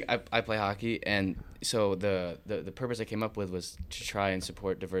obviously like I play hockey, and so the purpose I came up with was to try and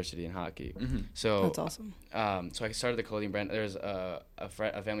support diversity in hockey. Mm-hmm. So That's awesome. So I started the clothing brand. There's a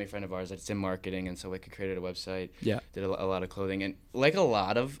family friend of ours that's in marketing, and so like we created a website. Yeah. Did a lot of clothing, and like a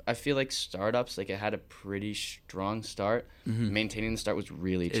lot of I feel like startups, like it had a pretty strong start. Mm-hmm. Maintaining the start was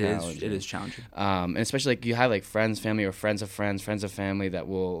really challenging. It is challenging. And especially like you have like friends, family, or friends of friends, friends of family that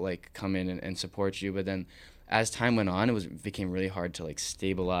will like come in and support you, but then as time went on, it became really hard to like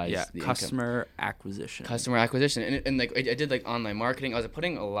stabilize the customer acquisition. Customer acquisition, and like I did like online marketing. I was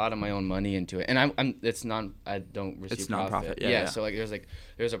putting a lot of my own money into it, and I don't receive it's profit. Non-profit. Yeah. So like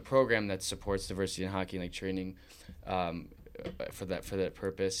there's a program that supports diversity in hockey and like training, for that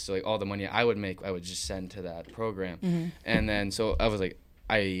purpose. So like all the money I would make, I would just send to that program, and then so I was like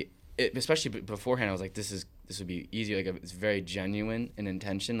especially beforehand, I was like this would be easy. Like it's very genuine in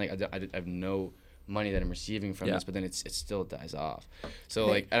intention. Like I have no money that I'm receiving from this, but then it still dies off. So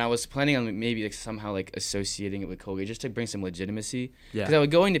like, and I was planning on maybe like somehow like associating it with Colgate just to bring some legitimacy. Yeah. Because I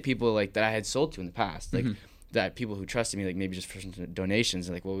would go into people like that I had sold to in the past, like that people who trusted me, like maybe just for some donations,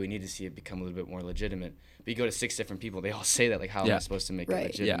 like, well, we need to see it become a little bit more legitimate. But you go to 6 different people, they all say that, like, how am I supposed to make it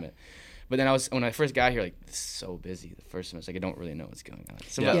legitimate? Yeah. But then when I first got here, like, this is so busy the first semester, like, I don't really know what's going on.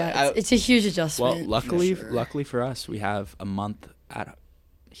 So it's a huge adjustment. Well, luckily for us, we have a month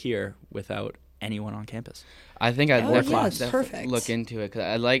here without anyone on campus. I think I'd perfect. Look into it,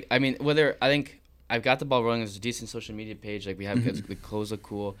 because I think I've got the ball rolling. There's a decent social media page. Like we have the clothes look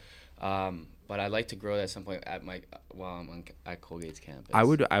cool, but I'd like to grow that at some point while I'm at Colgate's campus. I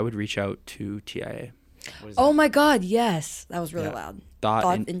would reach out to TIA. Oh my God! Yes, that was really loud.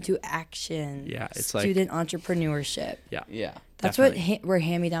 Thought into action. Yeah, it's student entrepreneurship. Yeah. That's where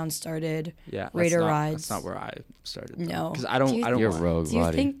Hand Me Down started. Yeah, Raider Rides. That's not where I started. No, because I don't. You're rogue, do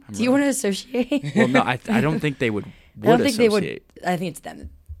you want to associate? Well, no, I don't think they would. I don't think associate. They would. I think it's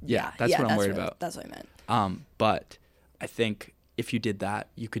them. Yeah, that's what I'm worried about. That's what I meant. But I think if you did that,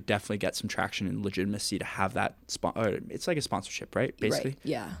 you could definitely get some traction and legitimacy to have that. It's like a sponsorship, right? Basically. Right.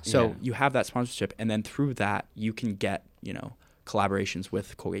 Yeah. So you have that sponsorship, and then through that, you can get collaborations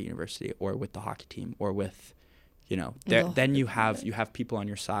with Colgate University or with the hockey team or with. Then you have people on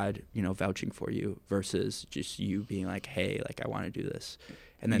your side, vouching for you versus just you being like, hey, like I want to do this.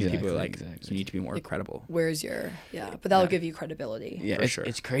 And then people are like, you need to be more credible. Where's your, but that'll give you credibility. Yeah, for sure.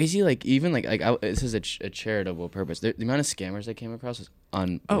 It's crazy. Like even this is a charitable purpose. The amount of scammers I came across was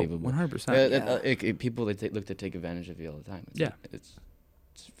unbelievable. Oh, 100%. People look to take advantage of you all the time. It's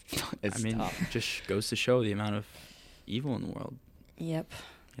tough. It just goes to show the amount of evil in the world. Yep.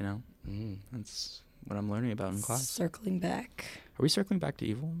 That's what I'm learning about in class. Circling back. Are we circling back to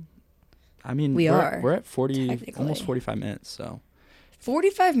evil? I mean, we're at 40, almost 45 minutes, so.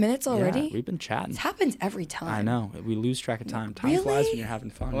 45 minutes already? Yeah, we've been chatting. This happens every time. I know. We lose track of time. Time flies when you're having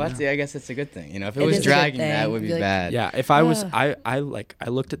fun. Well, I guess it's a good thing. If it was dragging, that would be bad. Yeah, if I was, I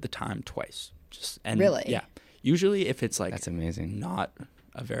looked at the time twice. Really? Yeah. Usually if it's like. That's amazing. Not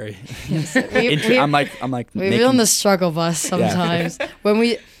a very. I'm like. We've been on the struggle bus sometimes.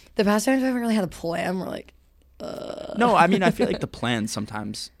 Yeah. The past times we haven't really had a plan. We're like, No, I mean, I feel like the plan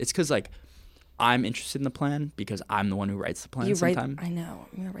sometimes, it's because like I'm interested in the plan because I'm the one who writes the plan sometimes. I know.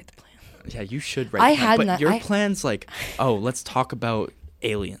 I'm going to write the plan. Yeah, you should write the plan. But your plan's like, let's talk about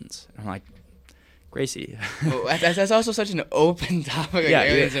aliens. And I'm like, Gracie. Well, that's also such an open topic. Yeah,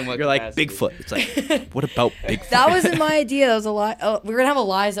 aliens you're like Bigfoot. It's like, what about Bigfoot? That wasn't my idea. That was a lie. We were going to have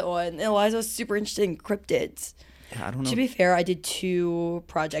Eliza on. And Eliza was super interested in cryptids. Yeah, I don't know. To be fair, I did 2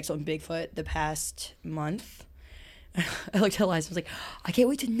 projects on Bigfoot the past month. I looked at Eliza. I was like, I can't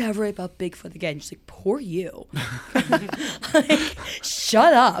wait to never write about Bigfoot again. She's like, poor you. Like,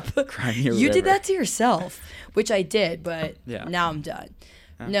 shut up. You did that to yourself, which I did, but now I'm done.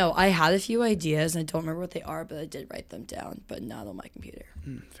 Yeah. No, I had a few ideas, and I don't remember what they are, but I did write them down, but not on my computer.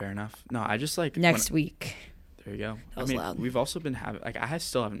 Fair enough. No, I just like... Next week. There you go. That was loud. We've also been having... I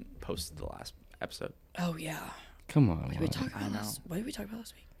still haven't posted the last episode. Oh, yeah. Come on. What did we talk about last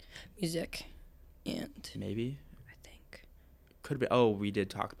week? Music and... Maybe. Could be. Oh, we did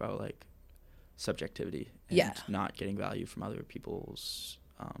talk about like subjectivity and not getting value from other people's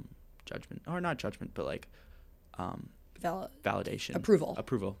judgment, or not judgment, but like validation,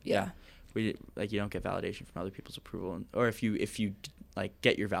 approval. Yeah. We like, you don't get validation from other people's approval, or if you like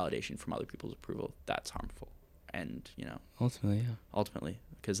get your validation from other people's approval, that's harmful. And ultimately,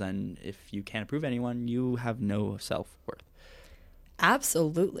 because then if you can't approve anyone, you have no self-worth.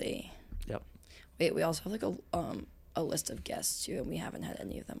 Absolutely. Yep. Wait, we also have like a list of guests too, and we haven't had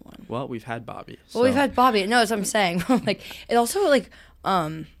any of them on. Well, we've had Bobby. Well, we've had Bobby. No, that's what I'm saying. Like, it also like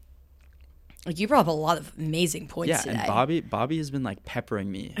you brought up a lot of amazing points today. And Bobby has been like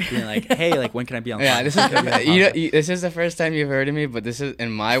peppering me, being like, "Hey, like when can I be on?" Yeah, this is the first time you've heard of me, but this is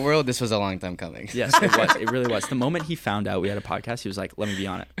in my world. This was a long time coming. Yes, it was. It really was. The moment he found out we had a podcast, he was like, "Let me be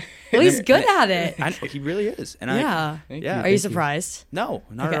on it." Well, he's good at it. He really is. And yeah. Yeah. Are you surprised? No,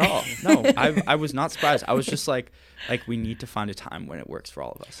 not at all. No, I was not surprised. I was just like we need to find a time when it works for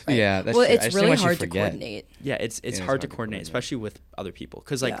all of us. Right? Yeah, that's well, true. it's really hard to coordinate. Yeah, it's hard to coordinate, especially with other people.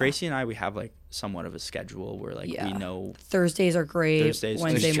 Because like Gracie and I, we have like somewhat of a schedule where like we know Thursdays are great.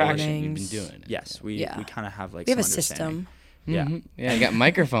 Wednesday mornings. You've been doing it. Yes, we kind of have like we have a some system. Yeah, yeah. You got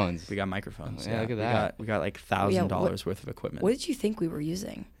microphones. We got microphones. Yeah, look at that. We got like $1,000 worth of equipment. What did you think we were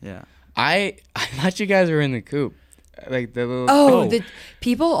using? Yeah, I thought you guys were in the coop. Like the little the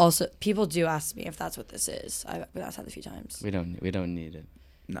people do ask me if that's what this is. I've been asked that a few times. We don't need it.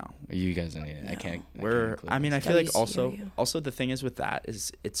 No, you guys don't need it. No. I can't. I feel like also the thing is with that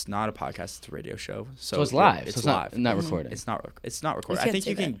is it's not a podcast, it's a radio show. So it's live. It's live. Not Mm-hmm. recorded. It's not recorded. I think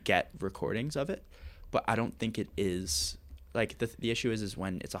you can get recordings of it, but I don't think it is like the issue is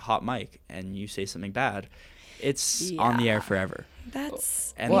when it's a hot mic and you say something bad, it's on the air forever.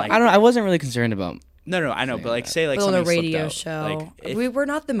 That's and I don't know. I wasn't really concerned about. No, I know, but like say like on something a radio out, show, like, we're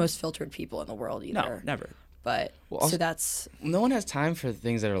not the most filtered people in the world either. No, never. But so that's no one has time for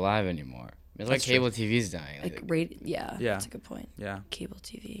things that are live anymore. It's like cable TV's dying. Like radio. Yeah, that's a good point. Yeah, cable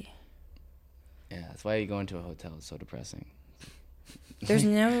TV. Yeah, that's why you go into a hotel. It's so depressing. There's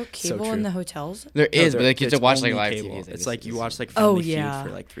no cable in the hotels. There is, but like you have to watch like live cable. TV. It's like you watch like Family Feud for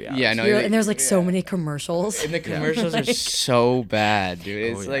like 3 hours. Yeah, no, and there's like so many commercials. And the commercials are so bad,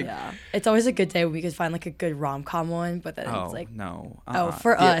 dude. It's like it's always a good day when we could find like a good rom-com one, but then it's like no.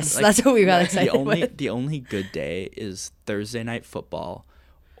 For us, like, that's what we got excited with. The only good day is Thursday Night Football,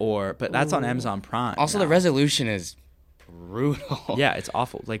 but that's on Amazon Prime. Also, the resolution is brutal. Yeah, it's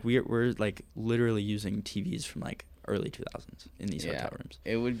awful. Like we're like literally using TVs from like early 2000s in these hotel rooms.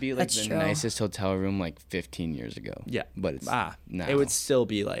 It would be like the nicest hotel room like 15 years ago. Yeah, but it's no. It would still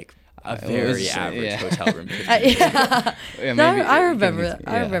be like a very average hotel room. I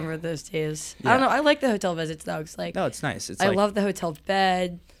remember those days. I don't know. I like the hotel visits though. It's like it's nice. I love the hotel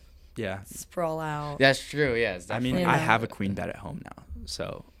bed. Yeah, sprawl out. That's true. Yeah, I mean, I have a queen bed at home now,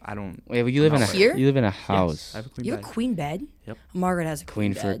 so I don't. Wait, but you live in a house. Yes, I have a queen bed. You have a queen bed? Yep. Margaret has a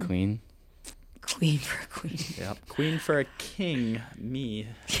queen bed. for a queen. Queen for a queen. Yep. Queen for a king. Me.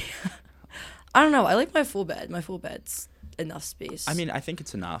 I don't know. I like my full bed. My full bed's enough space. I mean, I think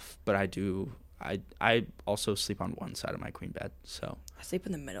it's enough, but I also sleep on one side of my queen bed, so. I sleep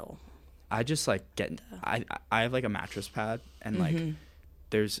in the middle. I just like I have like a mattress pad and like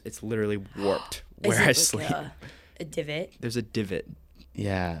it's literally warped where I sleep. A divot. There's a divot.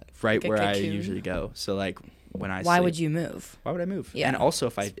 Yeah. Right where I usually go. So like when I Why would you move? Why would I move? Yeah. And also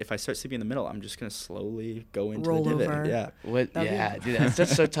if I start sleeping in the middle, I'm just gonna slowly go into roll the divot. over. Yeah. Dude, that's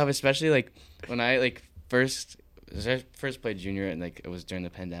just so tough, especially like when I like first played junior and like it was during the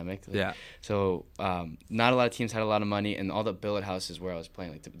pandemic. Like, yeah. So not a lot of teams had a lot of money, and all the billet houses where I was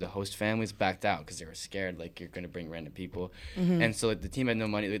playing, like the host families backed out because they were scared like you're gonna bring random people, and so like the team had no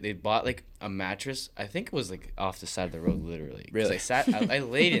money. They bought like a mattress. I think it was like off the side of the road, literally. Really? I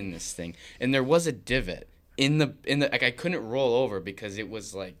laid in this thing, and there was a divot in the like I couldn't roll over because it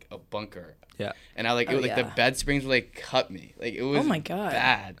was like a bunker. Yeah. And I the bed springs would like cut me. Like it was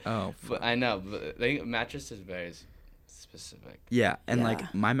bad. Oh. But I know, but like mattress is very specific. Yeah, and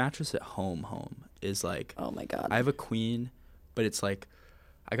like my mattress at home is like oh my god. I have a queen, but it's like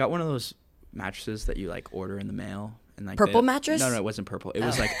I got one of those mattresses that you like order in the mail and like purple mattress? No, it wasn't purple. It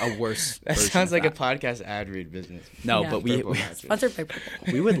was like a worse That version sounds of like a podcast ad read business. No, but we sponsored by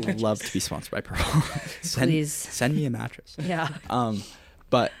Purple. We would love to be sponsored by Purple. Please send me a mattress. Yeah.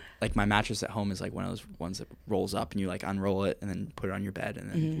 But like my mattress at home is like one of those ones that rolls up and you like unroll it and then put it on your bed and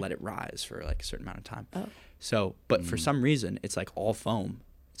then let it rise for like a certain amount of time. Oh. So, but for some reason it's like all foam.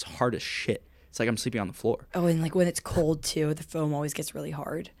 It's hard as shit. It's like I'm sleeping on the floor. Oh, and like when it's cold too, the foam always gets really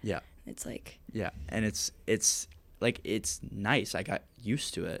hard. Yeah. It's like and it's like it's nice. I got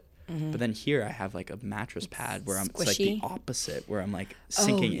used to it. But then here I have like a mattress pad where it's like the opposite where I'm like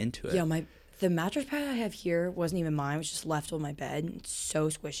sinking into it. Yeah, the mattress pad I have here wasn't even mine. It was just left on my bed. It's so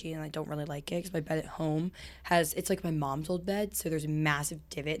squishy, and I don't really like it because my bed at home it's like my mom's old bed, so there's a massive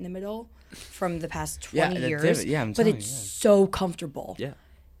divot in the middle from the past 20 years. Divot, yeah, but it's so comfortable. Yeah.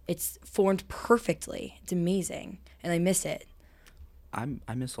 It's formed perfectly. It's amazing, and I miss it. I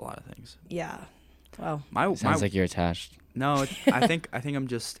miss a lot of things. Yeah. Wow. Sounds like you're attached. No, I think I'm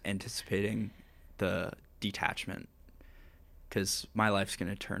just anticipating the detachment, because my life's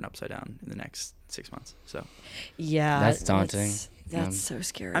gonna turn upside down in the next 6 months. So Yeah. That's daunting. That's so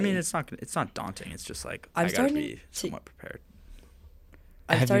scary. I mean, it's not daunting. It's just like I'm I gotta starting be to- somewhat prepared.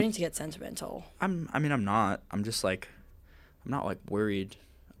 I'm starting to get sentimental. I'm not. I'm just like, I'm not like worried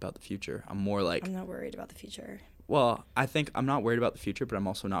about the future. I'm more like, I'm not worried about the future. well, I think I'm not worried about the future, but I'm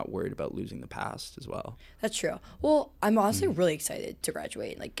also not worried about losing the past as well. That's true. Well, I'm honestly really excited to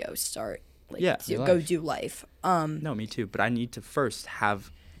graduate and like go start like Yeah. go do life. No, me too. But I need to first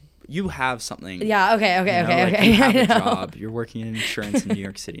have. You have something. Yeah. Okay. you know, like Okay. You have I a know. job. You're working in insurance in New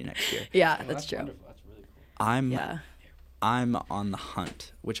York City next year. Yeah, that's true. Wonderful. That's really cool. Yeah. I'm on the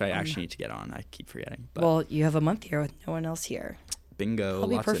hunt, which I actually need to get on. I keep forgetting. But Well, you have a month here with no one else here. bingo, I'll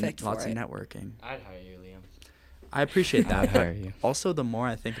be lots perfect of for it. networking. I'd hire you, Liam. I appreciate that. I'd hire you. Also, the more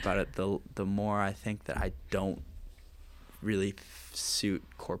I think about it, the more I think that I don't really suit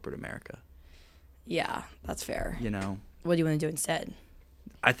corporate America. Yeah, that's fair. You know, What do you want to do instead?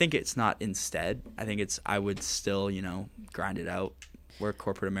 I think it's not instead. I think it's I would still, grind it out, work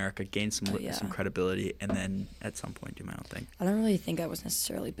corporate America, gain some yeah. some credibility, and then at some point do my own thing. I don't really think I was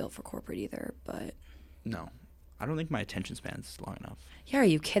necessarily built for corporate either, but No, I don't think my attention span is long enough. yeah, are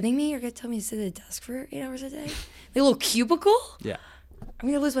you kidding me? You're gonna tell me to sit at a desk for 8 hours a day? Like a little cubicle? Yeah, I'm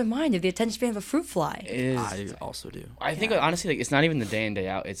gonna lose my mind if the attention span of a fruit fly. It is. I also do. I think Yeah. honestly, like it's not even the day in day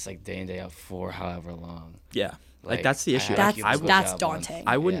out. It's like day in day out for however long. Yeah, like Like, that's the issue. I Like, had I a would, That's job once. daunting.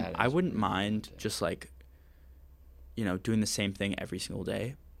 I wouldn't Yeah, I that's wouldn't really mind just like doing the same thing every single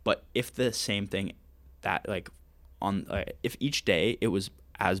day, but if the same thing that like on if each day it was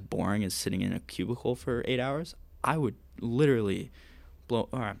as boring as sitting in a cubicle for 8 hours, I would literally blow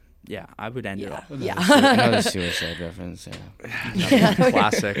I would end it all. Yeah. Another suicide reference. Yeah.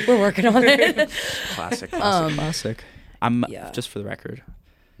 Classic. We're working on it. Classic. I'm Yeah. just for the record,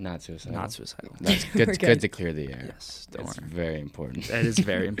 Not suicidal. not suicidal. That's good. We're Good good. to clear the air. Yes, don't That's worry. very important. That is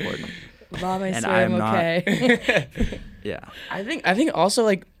very important. Mom, I And swear I I'm am not- okay. Yeah. I think also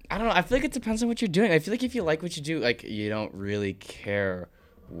like I don't know. I feel like it depends on what you're doing. I feel like if you like what you do, like you don't really care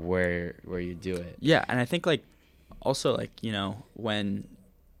where you do it. Yeah, and I think like also like, when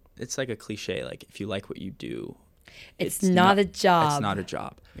it's like a cliche, like if you like what you do, It's not a job. It's not a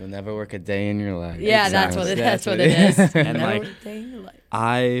job. You'll never work a day in your life. Yeah, that's what it is. And Never like a day in your life.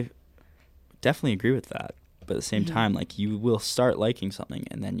 I definitely agree with that. But at the same Mhm. time, like you will start liking something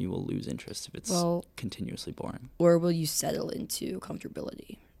and then you will lose interest if it's Well- continuously boring. Or will you settle into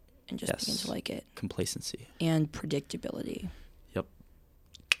comfortability and just begin Yes. to like it? Complacency. And predictability.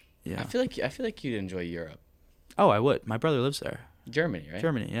 Yeah. I feel like you'd enjoy Europe, Oh, I would. My brother lives there. Germany, right?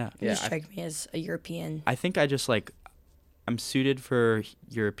 Germany, yeah. You Yeah, just strike me as a European I think I just like I'm suited for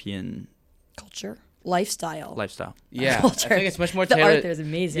European culture, lifestyle. lifestyle. Yeah, I Culture. think it's much more The tailored. art there is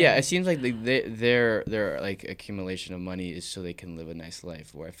amazing. Yeah, it seems like their like accumulation of money is so they can live a nice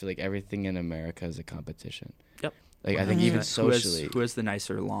life. Where I feel like everything in America is a competition. Yep. Like I think Mhm. even socially, who has the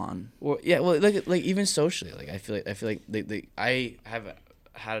nicer lawn? well, like even socially, like I feel like I have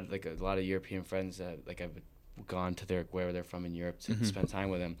had like a lot of European friends that like I've gone to wherever they're from in Europe to Mhm. spend time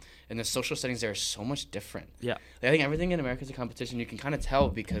with them, and the social settings there are so much different. Yeah. Like, I think everything in America is a competition. You can kind of tell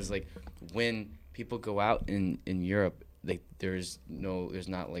because like when people go out in Europe, like there's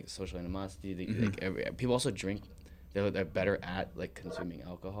not like social animosity. People also drink. They're better at like consuming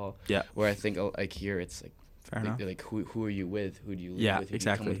alcohol. Yeah. Where I think like here it's like. Fair enough. Like who are you with? Who do you live Yeah, with? Who do you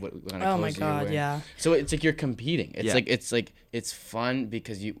exactly. come with? What kind of Oh my clothes are you god, wearing? yeah. So it's like you're competing. It's Yeah. like it's fun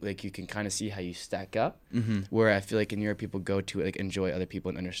because you can kind of see how you stack up. Mm-hmm. Where I feel like in Europe people go to like enjoy other people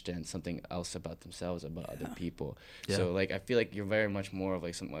and understand something else about themselves, about other people. Yeah. So like I feel like you're very much more of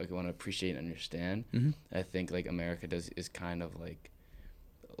like something like you want to appreciate and understand. Mm-hmm. I think like America is kind of like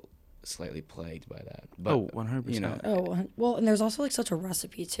slightly plagued by that. But 100%. you know, Oh, well, and there's also like such a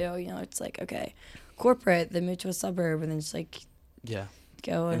recipe too. It's like, okay, corporate, then move to a suburb, and then just like yeah.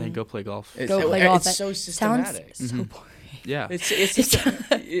 go And then go play golf. it's, Go play golf. it's so systematic. Sounds so Mhm. boring. Yeah. It's just,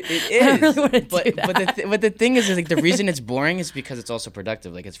 it I don't is. really wanna do but the thing is like the reason it's boring is because it's also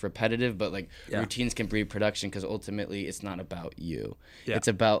productive. Like it's repetitive, but like Yeah. routines can breed production because ultimately it's not about you. Yeah. It's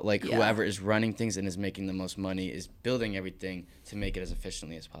about like Yeah. whoever is running things and is making the most money is building everything to make it as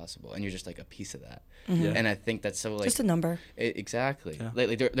efficiently as possible, and you're just like a piece of that. Mhm. Yeah. And I think that's so like Just a number. exactly. Yeah.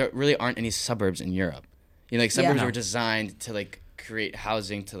 Like there really aren't any suburbs in Europe. Like suburbs No. were designed to like create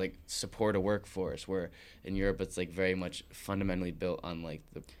housing to like support a workforce, where in Europe it's like very much fundamentally built on like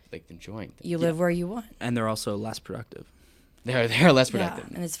enjoying things. You live where you want. And they're also less productive. They're less Yeah,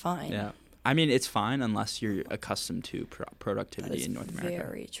 productive. and it's fine. Yeah. I mean, it's fine unless you're accustomed to productivity in North America.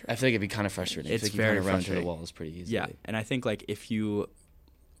 Very true. I feel like it'd be kind of frustrating. It's I feel like very you kind of run into the frustrating. walls pretty easily. Yeah, and I think like if you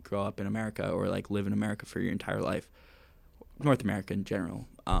grow up in America or like live in America for your entire life, North America in general,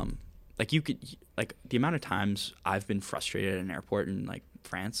 like you could like the amount of times I've been frustrated at an airport in like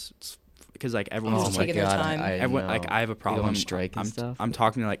France, it's because like everyone's Oh just my like God. Their time. everyone like I have a They go problem. on strike and stuff. I'm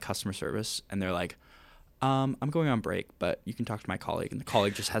talking to like customer service and they're like, I'm going on break, but you can talk to my colleague, and the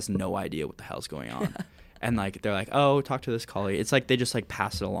colleague just has no idea what the hell's going on, and like they're like, oh, talk to this colleague. It's like they just like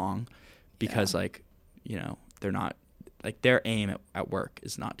pass it along, because like they're not like their aim at work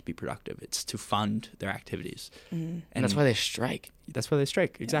is not to be productive. It's to fund their activities, and that's why they strike. That's why they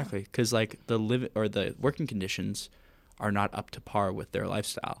strike, exactly, because like the working conditions are not up to par with their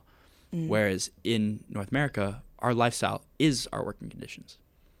lifestyle. Whereas in North America, our lifestyle is our working conditions.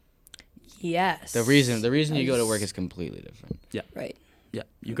 Yes. The reason you go to work is completely different. Yeah. Right. Yeah.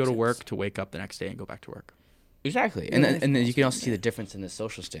 You go to work to wake up the next day and go back to work. Exactly. And then you can also see the difference in the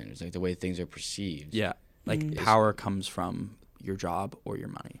social standards, like the way things are perceived. Yeah. Like power comes from your job or your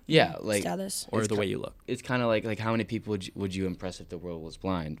money. Yeah, like status or the way you look. It's kind of like how many people would you impress if the world was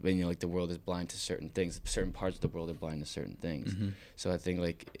blind? When like the world is blind to certain things, certain parts of the world are blind to certain things. So I think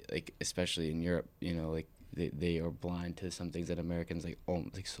like especially in Europe, like they are blind to some things that Americans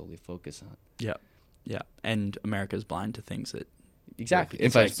like solely focus on. Yeah, yeah, and America's blind to things that exactly.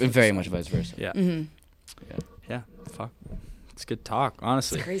 It's And very much vice versa. Yeah. Yeah. Fuck. It's good talk,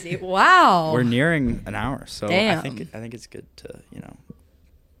 honestly. It's crazy. Wow. We're nearing an hour, so Damn. I think it's good to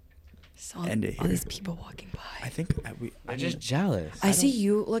Saw end it all here. these people walking by. I think I'm just jealous. I see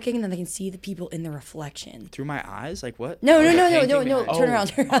you looking, and then I can see the people in the reflection. through my eyes, like what? No. painting behind- Turn around.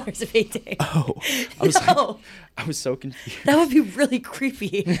 There's a painting. Oh, I was so confused. That would be really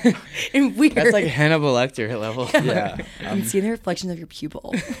creepy and weird. That's like Hannibal Lecter level. Yeah, You can see the reflection of your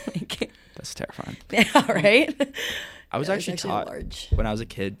pupil. that's terrifying. Yeah, right? I was Yeah, actually it's taught large. when I was a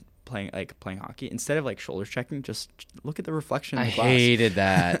kid playing hockey, instead of like shoulder checking, just look at the reflection in I the glass. hated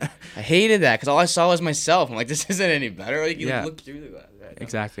that. because all I saw was myself. I'm like, this isn't any better. Like you look through the glass. Right?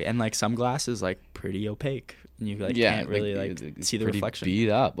 Exactly, and like some glass is like pretty opaque, and you like can't really like see the pretty reflection. Beat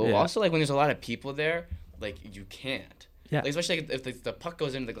up. But Yeah. also like when there's a lot of people there, like you can't. Yeah. Like, especially like, if the puck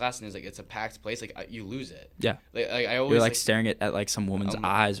goes into the glass and it's a packed place, like you lose it. Yeah, Like I always you're like staring at like some woman's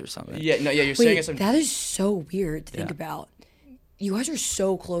eyes or something. Yeah, you're staring Wait, at some. that is so weird to think Yeah. about. You guys are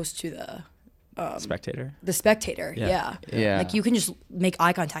so close to the Spectator. spectator. Yeah. Yeah. Like you can just make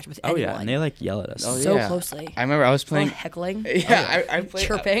eye contact with Oh anyone. yeah, and they like yell at us. Oh, so yeah. closely. I remember I was Playing playing. heckling. Yeah, I played.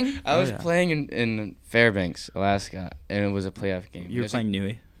 Chirping. I was yeah. playing in Fairbanks, Alaska, and it was a playoff game. You were It was playing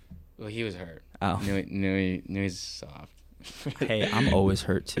Nui. well, he was hurt. Oh. Nui soft. Hey, I'm always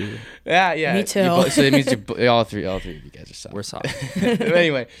hurt too. Yeah. Me too. So it means all three of you guys are soft. We're soft. But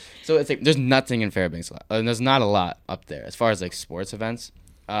anyway, so it's like there's nothing in Fairbanks. There's not a lot up there as far as like sports events.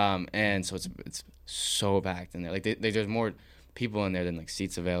 And so it's so packed in there. Like there's more people in there than like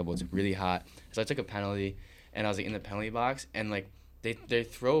seats available. It's really hot. So I took a penalty, and I was like in the penalty box, and like they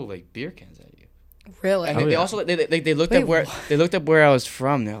throw like beer cans at you. Really? And Oh, they yeah. also they looked Wait, up where I was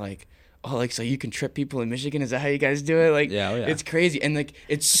from. They're like, oh, like so you can trip people in Michigan? Is that how you guys do it? Like, Yeah, oh, yeah. it's crazy, and like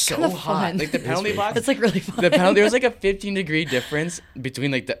it's so kinda hot. fun. Like the penalty box. That's like really fun. The penalty, there was like a 15-degree difference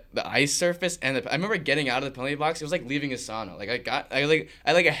between like the ice surface and I remember getting out of the penalty box. It was like leaving a sauna. Like I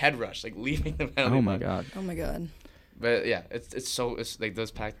like a head rush, like leaving the penalty Oh my box. god. Oh my god. But yeah, it's like those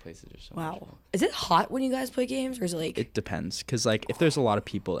packed places are so much Wow. fun. Is it hot when you guys play games, or is it like? It depends, cause like if there's a lot of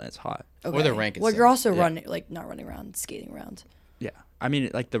people, then it's hot. Or the rank Well, itself. you're also Yeah. running, like not running around, skating around. Yeah, I mean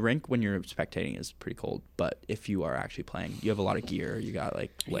like the rink when you're spectating is pretty cold, but if you are actually playing, you have a lot of gear. You got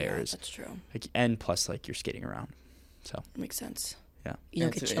like layers, Yeah, that's true. like, and plus like you're skating around. So Makes sense. yeah. You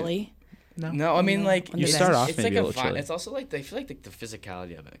don't get It's- chilly. No, I mean like You it's- start off It's maybe like a a little fun. chilly. It's also like they feel like the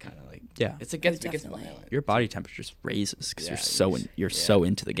physicality of it kind of like Yeah. It gets Definitely. violent. Your body temperature just raises because Yeah, you're so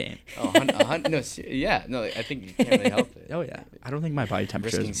into the game. Oh, no, I think you can't really help it. Oh yeah, I don't think my body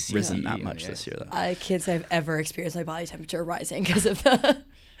temperature Risking has risen CTE that on much the this ice. year though. I can't say I've ever experienced my body temperature rising because of the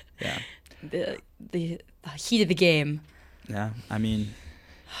Yeah, the heat of the game. yeah. I mean,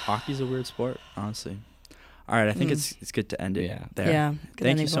 hockey's a weird sport, honestly. All right, I think it's good to end it Yeah. there. Yeah. Good Thank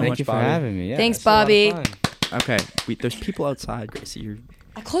ending you so point. much, Thank you for Bobby. having me. Yeah, Thanks, it's a lot of Bobby. fun. Okay, there's people outside, Gracie.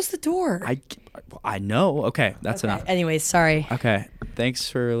 I closed the door. I know. Okay, that's Okay. enough. Anyways, sorry. Okay, thanks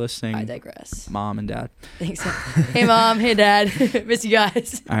for listening, I digress. Mom and Dad. Thanks. Hey, Mom. Hey, Dad. Miss you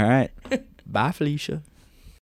guys. All right, bye, Felicia.